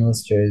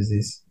 nameless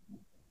jerseys.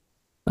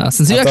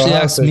 Since you That's actually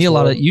Ohio asked me State's a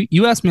lot of world.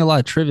 you asked me a lot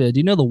of trivia. Do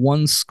you know the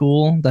one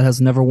school that has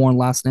never worn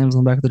last names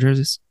on the back of the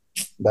jerseys?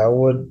 That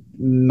would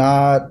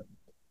not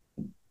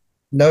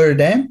Notre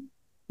Dame.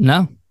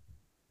 No,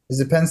 Is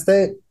it Penn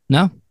State?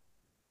 no.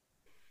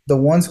 The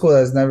one school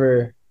that's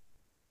never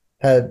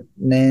had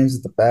names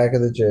at the back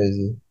of the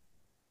jersey.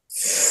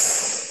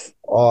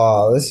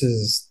 Oh, this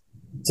is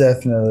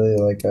definitely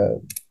like a.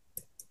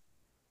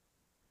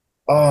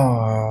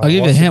 I'll Oh, give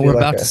you what a should hint. be We're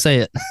like about to a. say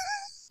it.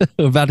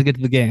 We're about to get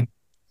to the game.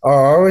 Oh,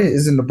 are we?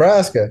 Is it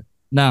Nebraska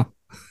No,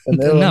 and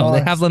no. They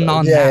Illinois? have them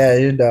on Yeah, now. yeah,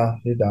 you're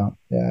down. You're down.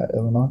 Yeah,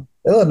 Illinois.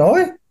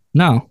 Illinois?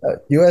 No.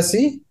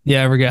 USC?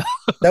 Yeah, we go.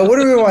 That would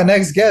have been my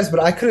next guess, but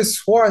I could have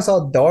swore I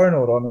saw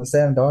Darnold on the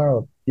Sam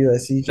Darnold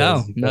USC No,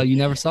 jersey, no. but You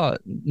never saw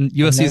it. I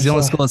USC never is the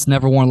only saw school it. that's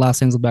never worn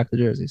last names on the back of the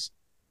jerseys.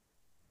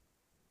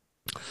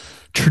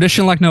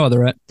 Tradition like no other,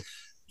 right?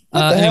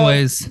 What the hell?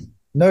 Anyways,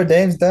 Notre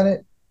Dame's done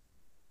it.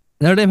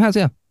 Notre Dame has,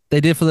 yeah. They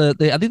did for I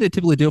think they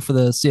typically do it for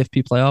the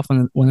CFP playoff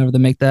whenever they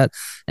make that.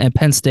 And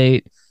Penn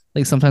State,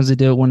 like sometimes they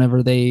do it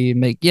whenever they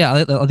make, yeah,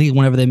 I think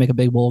whenever they make a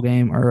big bowl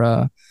game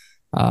or,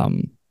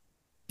 um,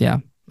 yeah,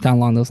 down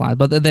along those lines.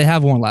 But they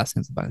have worn last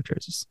names by the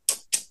jerseys.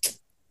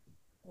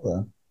 Hold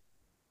on.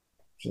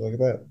 Should look at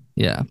that.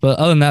 Yeah. But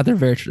other than that, they're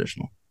very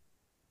traditional.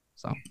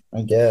 So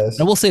I guess.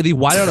 I will say the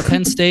whiteout of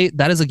Penn State,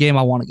 that is a game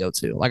I want to go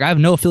to. Like I have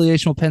no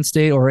affiliation with Penn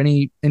State or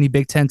any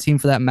Big Ten team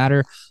for that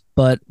matter,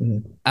 but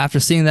after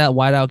seeing that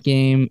whiteout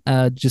game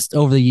just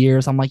over the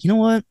years, I'm like, you know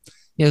what?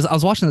 Yeah, I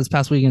was watching this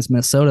past week against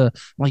Minnesota.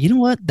 I'm like, you know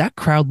what? That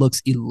crowd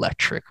looks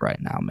electric right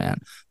now, man.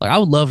 Like I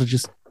would love to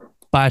just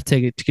buy a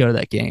ticket to go to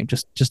that game,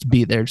 just to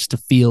be there, just to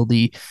feel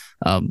the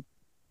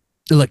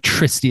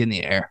electricity in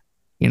the air.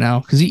 You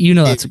know, because you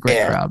know that's a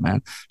great crowd,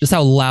 man. Just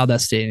how loud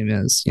that stadium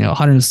is. You know,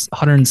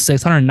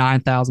 106,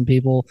 109,000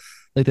 people,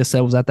 like they said,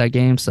 was at that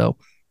game. So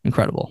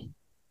incredible.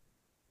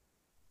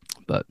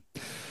 But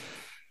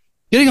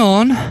getting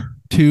on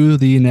to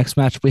the next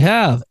matchup, we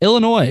have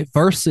Illinois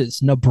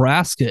versus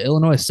Nebraska.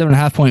 Illinois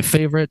 7.5-point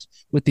favorite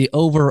with the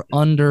over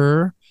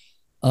under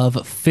of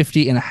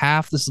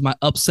 50.5. This is my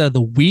upset of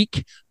the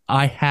week.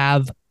 I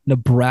have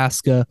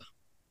Nebraska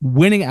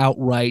winning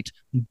outright,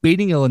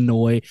 beating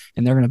Illinois,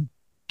 and they're going to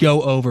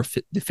go over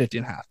the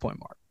 50.5-point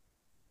mark.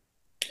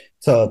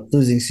 So a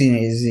losing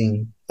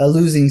season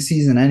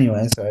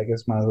anyway. So I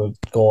guess might as well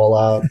go all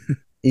out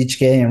each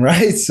game,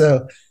 right?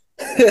 So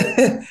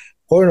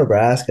poor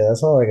Nebraska.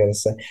 That's all I gotta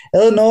say.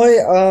 Illinois,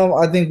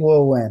 I think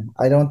will win.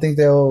 I don't think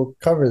they'll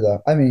cover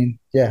though. I mean,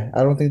 yeah,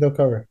 I don't think they'll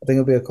cover. I think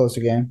it'll be a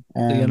closer game.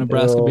 And yeah,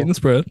 Nebraska beating the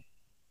spread.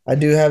 I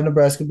do have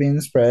Nebraska beating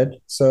the spread.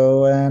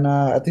 So and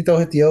I think they'll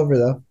hit the over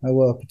though. I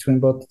will between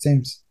both the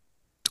teams.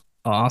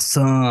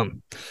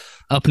 Awesome.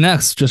 Up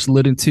next, just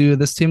alluding to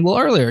this team a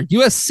little earlier,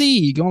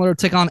 USC going to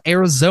take on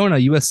Arizona.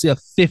 USC a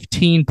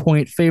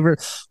 15-point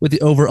favorite with the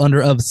over-under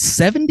of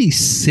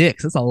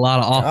 76. That's a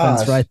lot of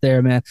offense right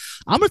there, man.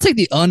 I'm going to take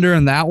the under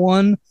in that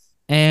one,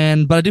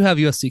 but I do have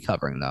USC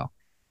covering, though.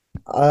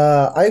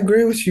 I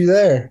agree with you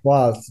there.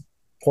 Wow,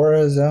 poor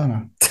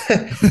Arizona.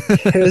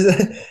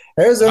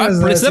 Arizona's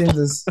pretty simple.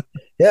 No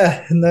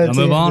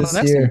team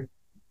this year.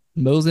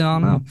 Mosey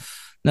on out.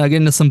 Now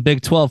getting to some Big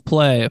 12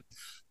 play.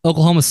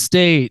 Oklahoma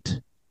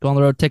State go on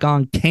the road, take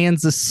on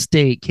Kansas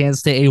State.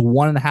 Kansas State, a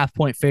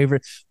 1.5-point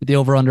favorite with the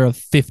over-under of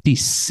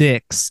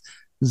 56.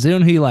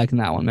 Zune, who you liking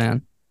that one,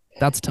 man?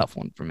 That's a tough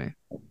one for me.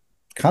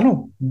 Kind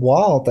of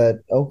wild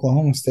that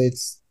Oklahoma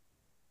State's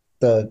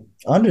the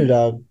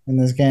underdog in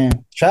this game.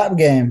 Trap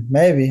game,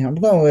 maybe. I'm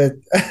going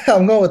with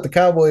the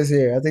Cowboys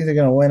here. I think they're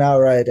going to win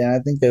outright, and I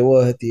think they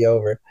will hit the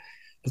over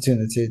between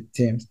the two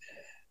teams.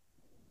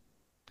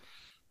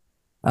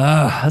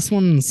 This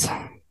one's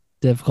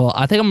difficult.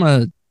 I think I'm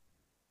going to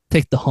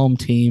take the home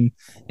team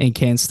in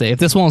Kansas State. If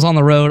this one was on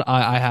the road,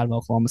 I had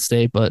Oklahoma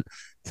State, but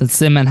since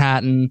it's in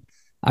Manhattan,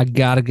 I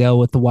gotta go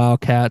with the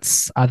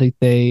Wildcats. I think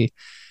they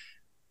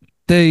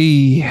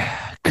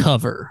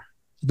cover.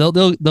 They'll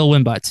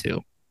win by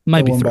 2.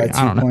 Might be 3.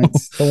 I don't know.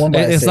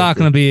 It's not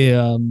gonna be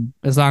a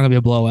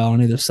blowout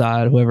on either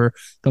side. Whoever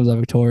comes out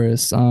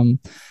victorious. And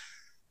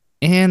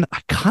I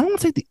kind of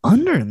want to take the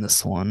under in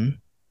this one.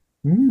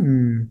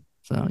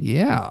 So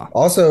yeah.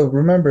 Also,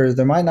 remember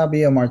there might not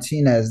be a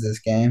Martinez this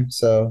game,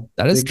 so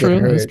that is true.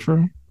 That is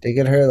true. They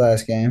get hurt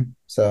last game,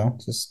 so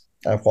just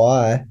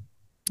FYI.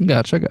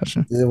 Gotcha.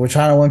 We're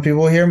trying to win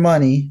people here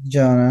money,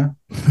 Jonah.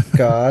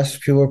 Gosh,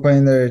 people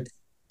are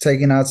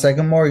taking out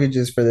second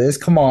mortgages for this.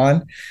 Come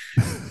on,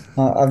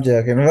 I'm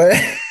joking.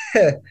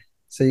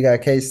 So you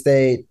got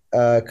K-State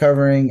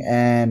covering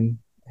and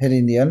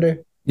hitting the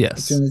under.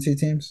 Yes, between the two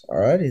teams.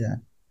 Alrighty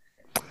then.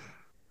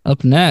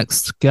 Up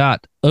next,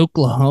 got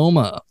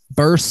Oklahoma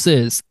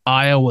versus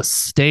Iowa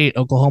State.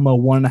 Oklahoma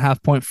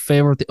 1.5-point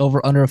favorite with the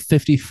over-under of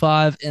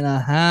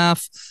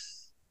 55.5.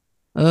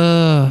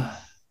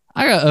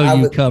 I got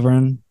OU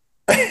covering.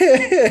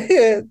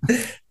 This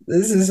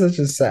is such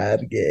a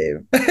sad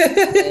game.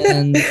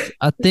 And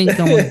I think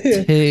I'm going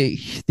to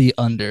take the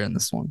under in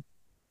this one.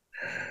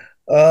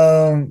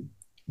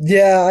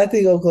 Yeah, I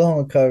think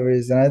Oklahoma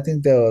covers, and I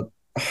think they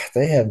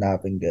have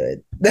not been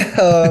good.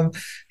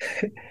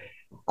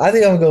 I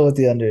think I'm going to go with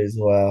the under as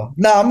well.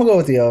 No, I'm going to go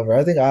with the over.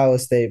 I think Iowa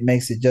State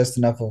makes it just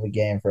enough of a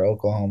game for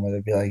Oklahoma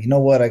to be like, you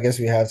know what? I guess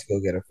we have to go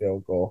get a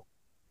field goal.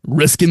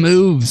 Risky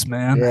moves,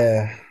 man.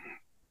 Yeah.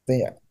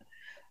 I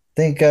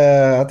think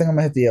I'm going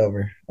to hit the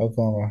over.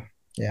 Oklahoma.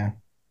 Yeah.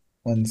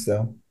 Wins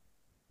though.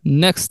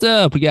 Next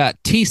up, we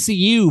got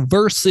TCU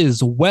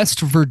versus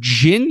West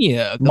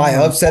Virginia. My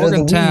upset of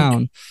the week.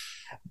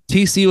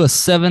 TCU a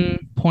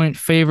 7-point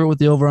favorite with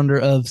the over-under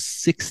of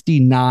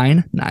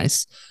 69.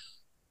 Nice.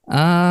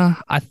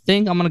 I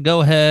think I'm going to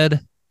go ahead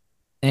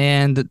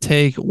and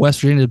take West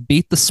Virginia to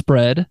beat the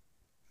spread.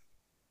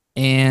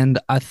 And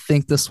I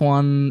think this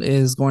one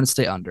is going to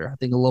stay under. I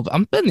think a little bit.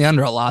 I'm betting the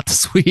under a lot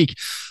this week.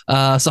 So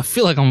I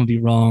feel like I'm going to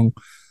be wrong.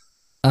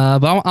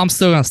 But I'm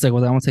still going to stick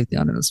with it. I'm going to take the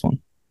under this one.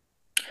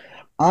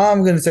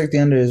 I'm going to take the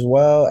under as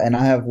well. And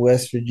I have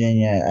West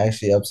Virginia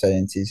actually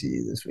upsetting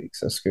TCU this week.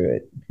 So screw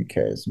it. Who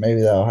cares?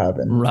 Maybe that'll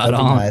happen. That'd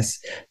be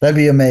nice. That'd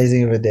be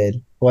amazing if it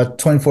did.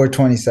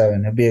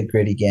 24-27. It'd be a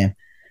gritty game.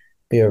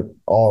 Be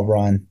all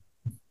run.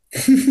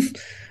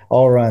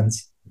 All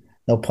runs.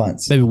 No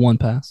punts. Maybe one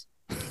pass.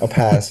 A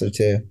pass or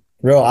two.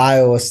 Real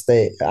Iowa offense,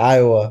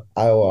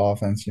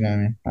 you know what I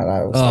mean? Not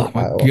Iowa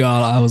State,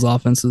 God, Iowa's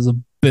offense is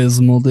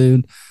abysmal,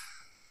 dude.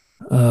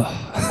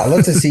 I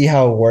love to see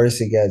how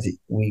worse it gets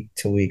week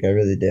to week. I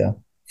really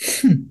do.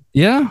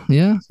 Yeah.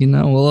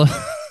 Well,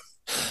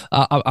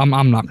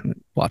 I'm not going to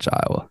watch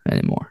Iowa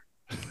anymore.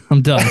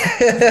 I'm done.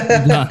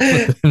 I'm done.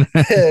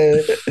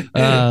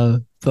 I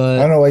But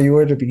don't know why you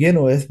were to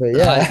begin with, but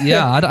yeah.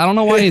 yeah, I don't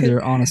know why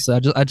either. Honestly,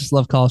 I just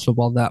love college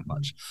football that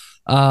much.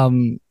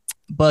 Um,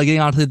 but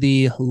getting on to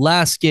the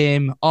last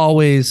game,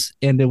 always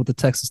ended with the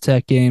Texas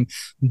Tech game,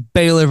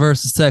 Baylor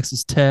versus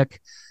Texas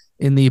Tech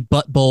in the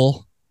Butt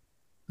Bowl,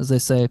 as they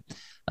say.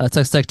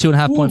 Texas Tech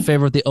 2.5 point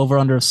favorite, the over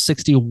under of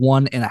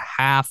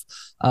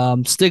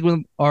 61.5. Stick with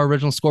our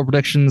original score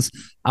predictions.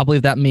 I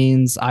believe that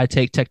means I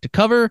take Tech to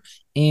cover,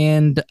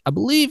 and I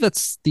believe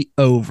that's the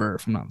over,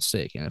 if I'm not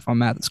mistaken, if my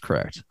math is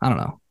correct. I don't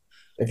know.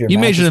 If your You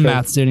math majored is in correct,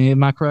 math, student.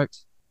 Am I correct?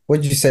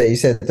 what did you say? You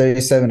said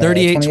 37 to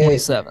 38 28,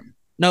 27.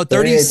 No,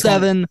 38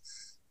 20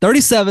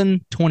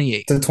 37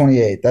 28. to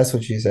 28. That's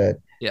what you said.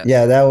 Yes.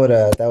 Yeah, that would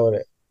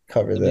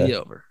cover That'd be the the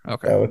over.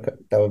 Okay.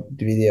 that would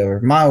be the over.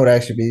 Mine would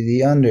actually be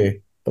the under,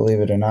 believe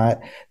it or not,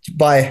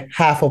 by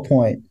half a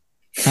point.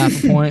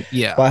 Half a point.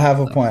 Yeah. By half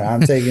a point. I'm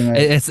taking the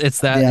It's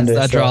under.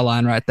 that draw So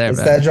line right there, it's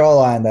that baby. draw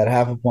line, that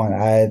half a point.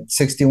 I had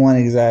 61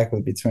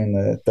 exactly between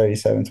the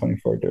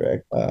 37-24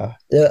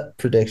 direct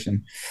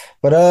prediction.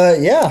 But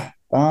yeah.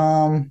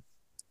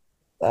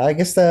 I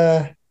guess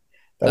that'll be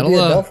That'll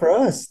a uh dub for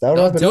us. That'll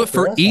that'll wrap it do up it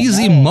for for us on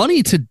easy that one.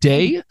 money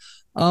today.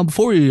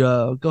 Before we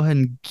go ahead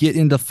and get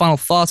into final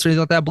thoughts or anything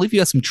like that, I believe you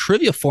got some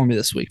trivia for me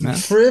this week, man.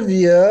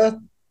 Trivia,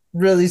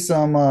 really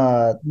some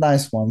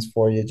nice ones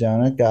for you,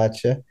 Jonah.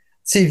 Gotcha.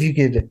 See if you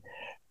could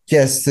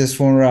guess this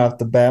one right off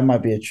the bat.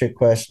 Might be a trick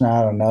question.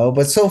 I don't know.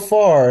 But so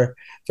far,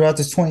 throughout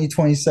this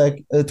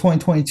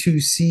 2022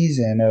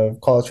 season of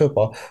college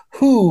football,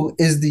 who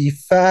is the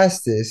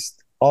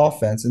fastest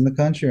offense in the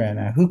country right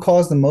now? Who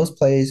calls the most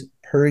plays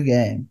per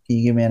game? Can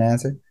you give me an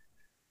answer?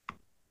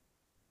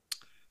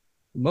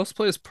 Most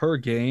plays per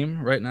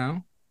game right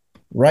now.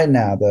 Right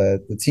now, the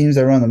teams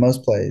that run the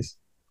most plays.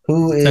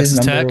 Who is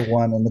Texas number Tech.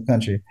 one in the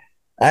country?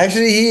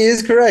 Actually, he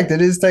is correct.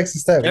 It is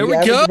Texas Tech. There we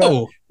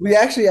go. We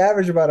actually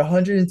average about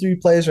 103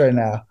 plays right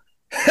now.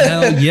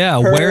 Hell yeah.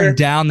 Wearing Per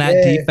down that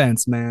game.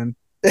 defense, man.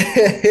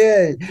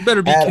 Yeah. You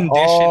better be At conditioned if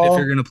you're all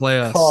going to play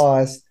us.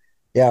 costs.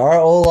 Yeah, our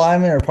old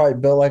linemen are probably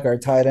built like our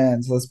tight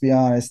ends, let's be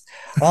honest.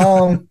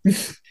 Um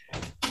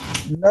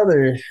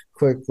Another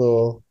quick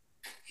little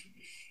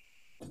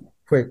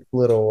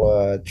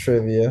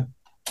trivia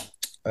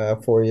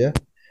for you.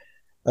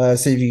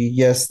 See if you can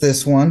guess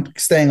this one,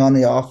 staying on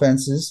the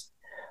offenses.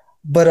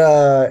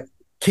 But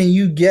can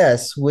you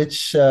guess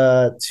which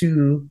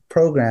two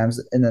programs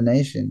in the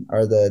nation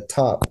are the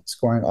top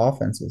scoring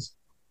offenses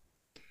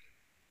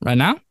Right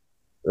now?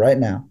 right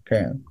now,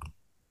 currently?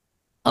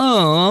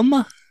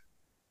 I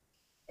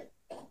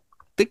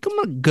think I'm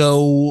gonna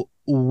go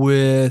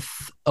with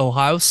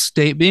Ohio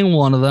State being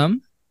one of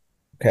them,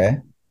 Okay.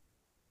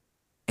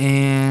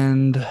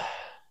 and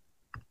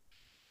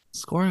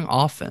scoring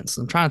offense.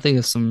 Trying to think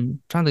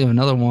of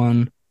another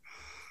one.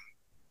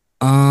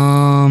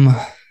 Um,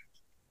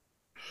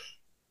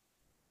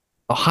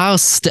 Ohio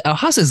State.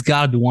 Ohio State's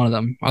got to be one of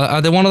them.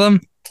 Are they one of them?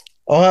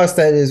 Ohio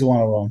State is one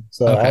of them,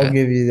 so I'll Okay.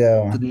 give you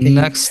that The one.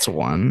 next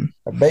one.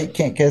 I bet you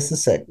can't guess the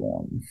second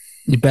one.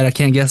 You bet I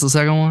can't guess the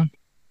second one.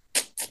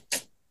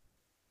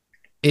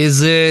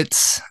 Is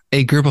it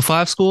a group of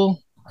five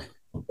school?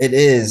 It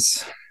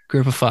is.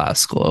 Group of five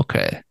school.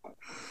 Okay.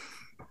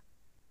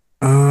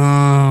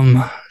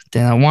 Um.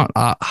 Then I want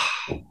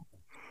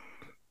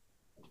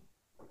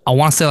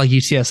to say like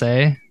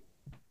UTSA.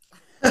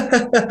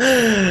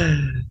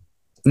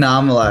 No,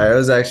 I'm a liar. It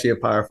was actually a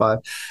Power Five.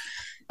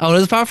 Oh, it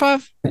is a Power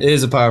Five. It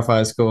is a Power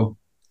Five school.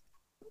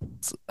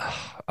 It's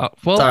all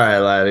Well, right,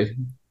 laddie.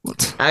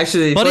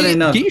 Actually, buddy, funny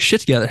enough, get your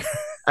shit together.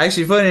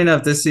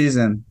 this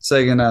season,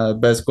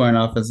 second best scoring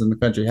offense in the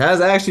country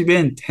has actually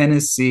been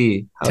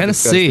Tennessee. How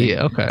Tennessee.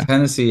 disgusting. Okay.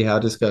 Tennessee, how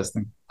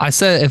disgusting. I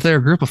said if they're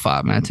a group of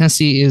five, man.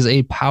 Tennessee is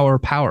a power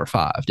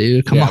five,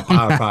 dude. Come on.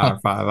 Power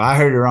Five. I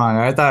heard it wrong.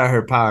 I thought I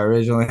heard Power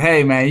originally.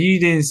 Hey, man, you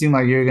didn't seem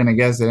like you were gonna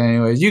guess it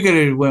anyways. You could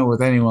have went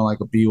with anyone like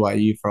a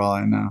BYU for all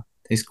I know.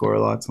 They score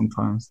a lot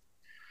sometimes.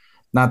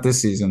 Not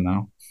this season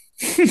though.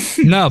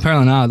 No,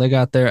 apparently not. They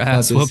got their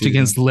ass whooped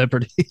against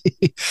Liberty.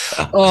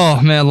 Oh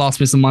man, lost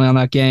me some money on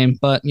that game,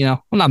 but I'm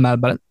not mad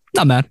about it.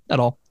 Not mad at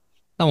all.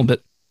 Not one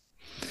bit.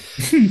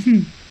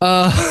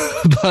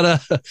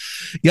 But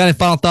you got any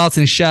final thoughts?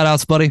 Any shout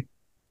outs, buddy?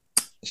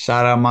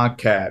 Shout out my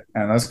cat,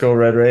 and let's go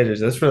Red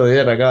Raiders. That's really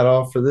it. I got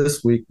all for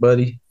this week,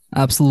 buddy.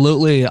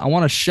 Absolutely. I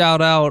want to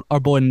shout out our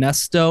boy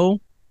Nesto,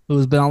 who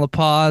has been on the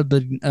pod,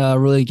 but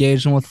really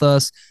engaging with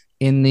us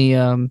in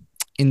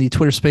the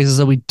Twitter spaces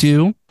that we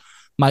do.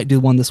 Might do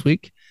one this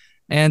week.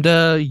 And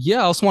I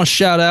also want to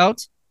shout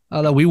out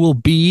that we will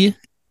be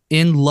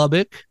in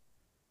Lubbock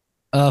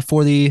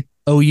for the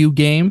OU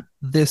game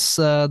this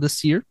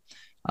year.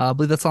 I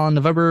believe that's on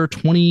November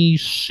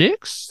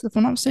 26th, if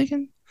I'm not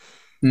mistaken.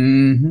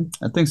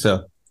 I think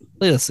so.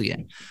 That's the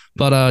game.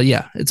 But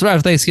it's right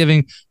after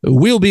Thanksgiving.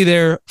 We'll be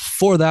there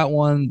for that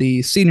one,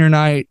 the senior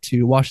night,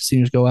 to watch the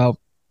seniors go out.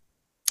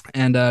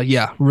 And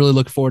yeah, really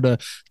looking forward to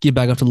get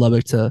back up to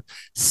Lubbock to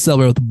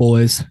celebrate with the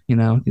boys.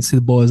 You see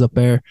the boys up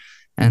there,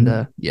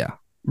 and yeah,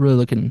 really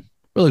looking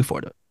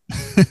forward to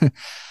it.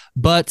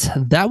 But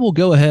that will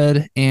go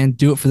ahead and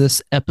do it for this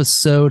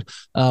episode.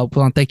 We want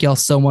to thank y'all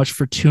so much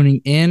for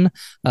tuning in.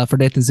 For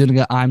Nathan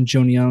Zuniga, I'm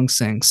Joan Young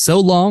saying so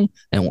long,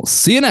 and we'll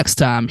see you next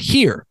time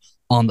here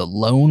on the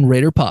Lone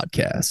Raider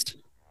Podcast.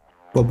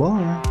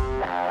 Bye-bye.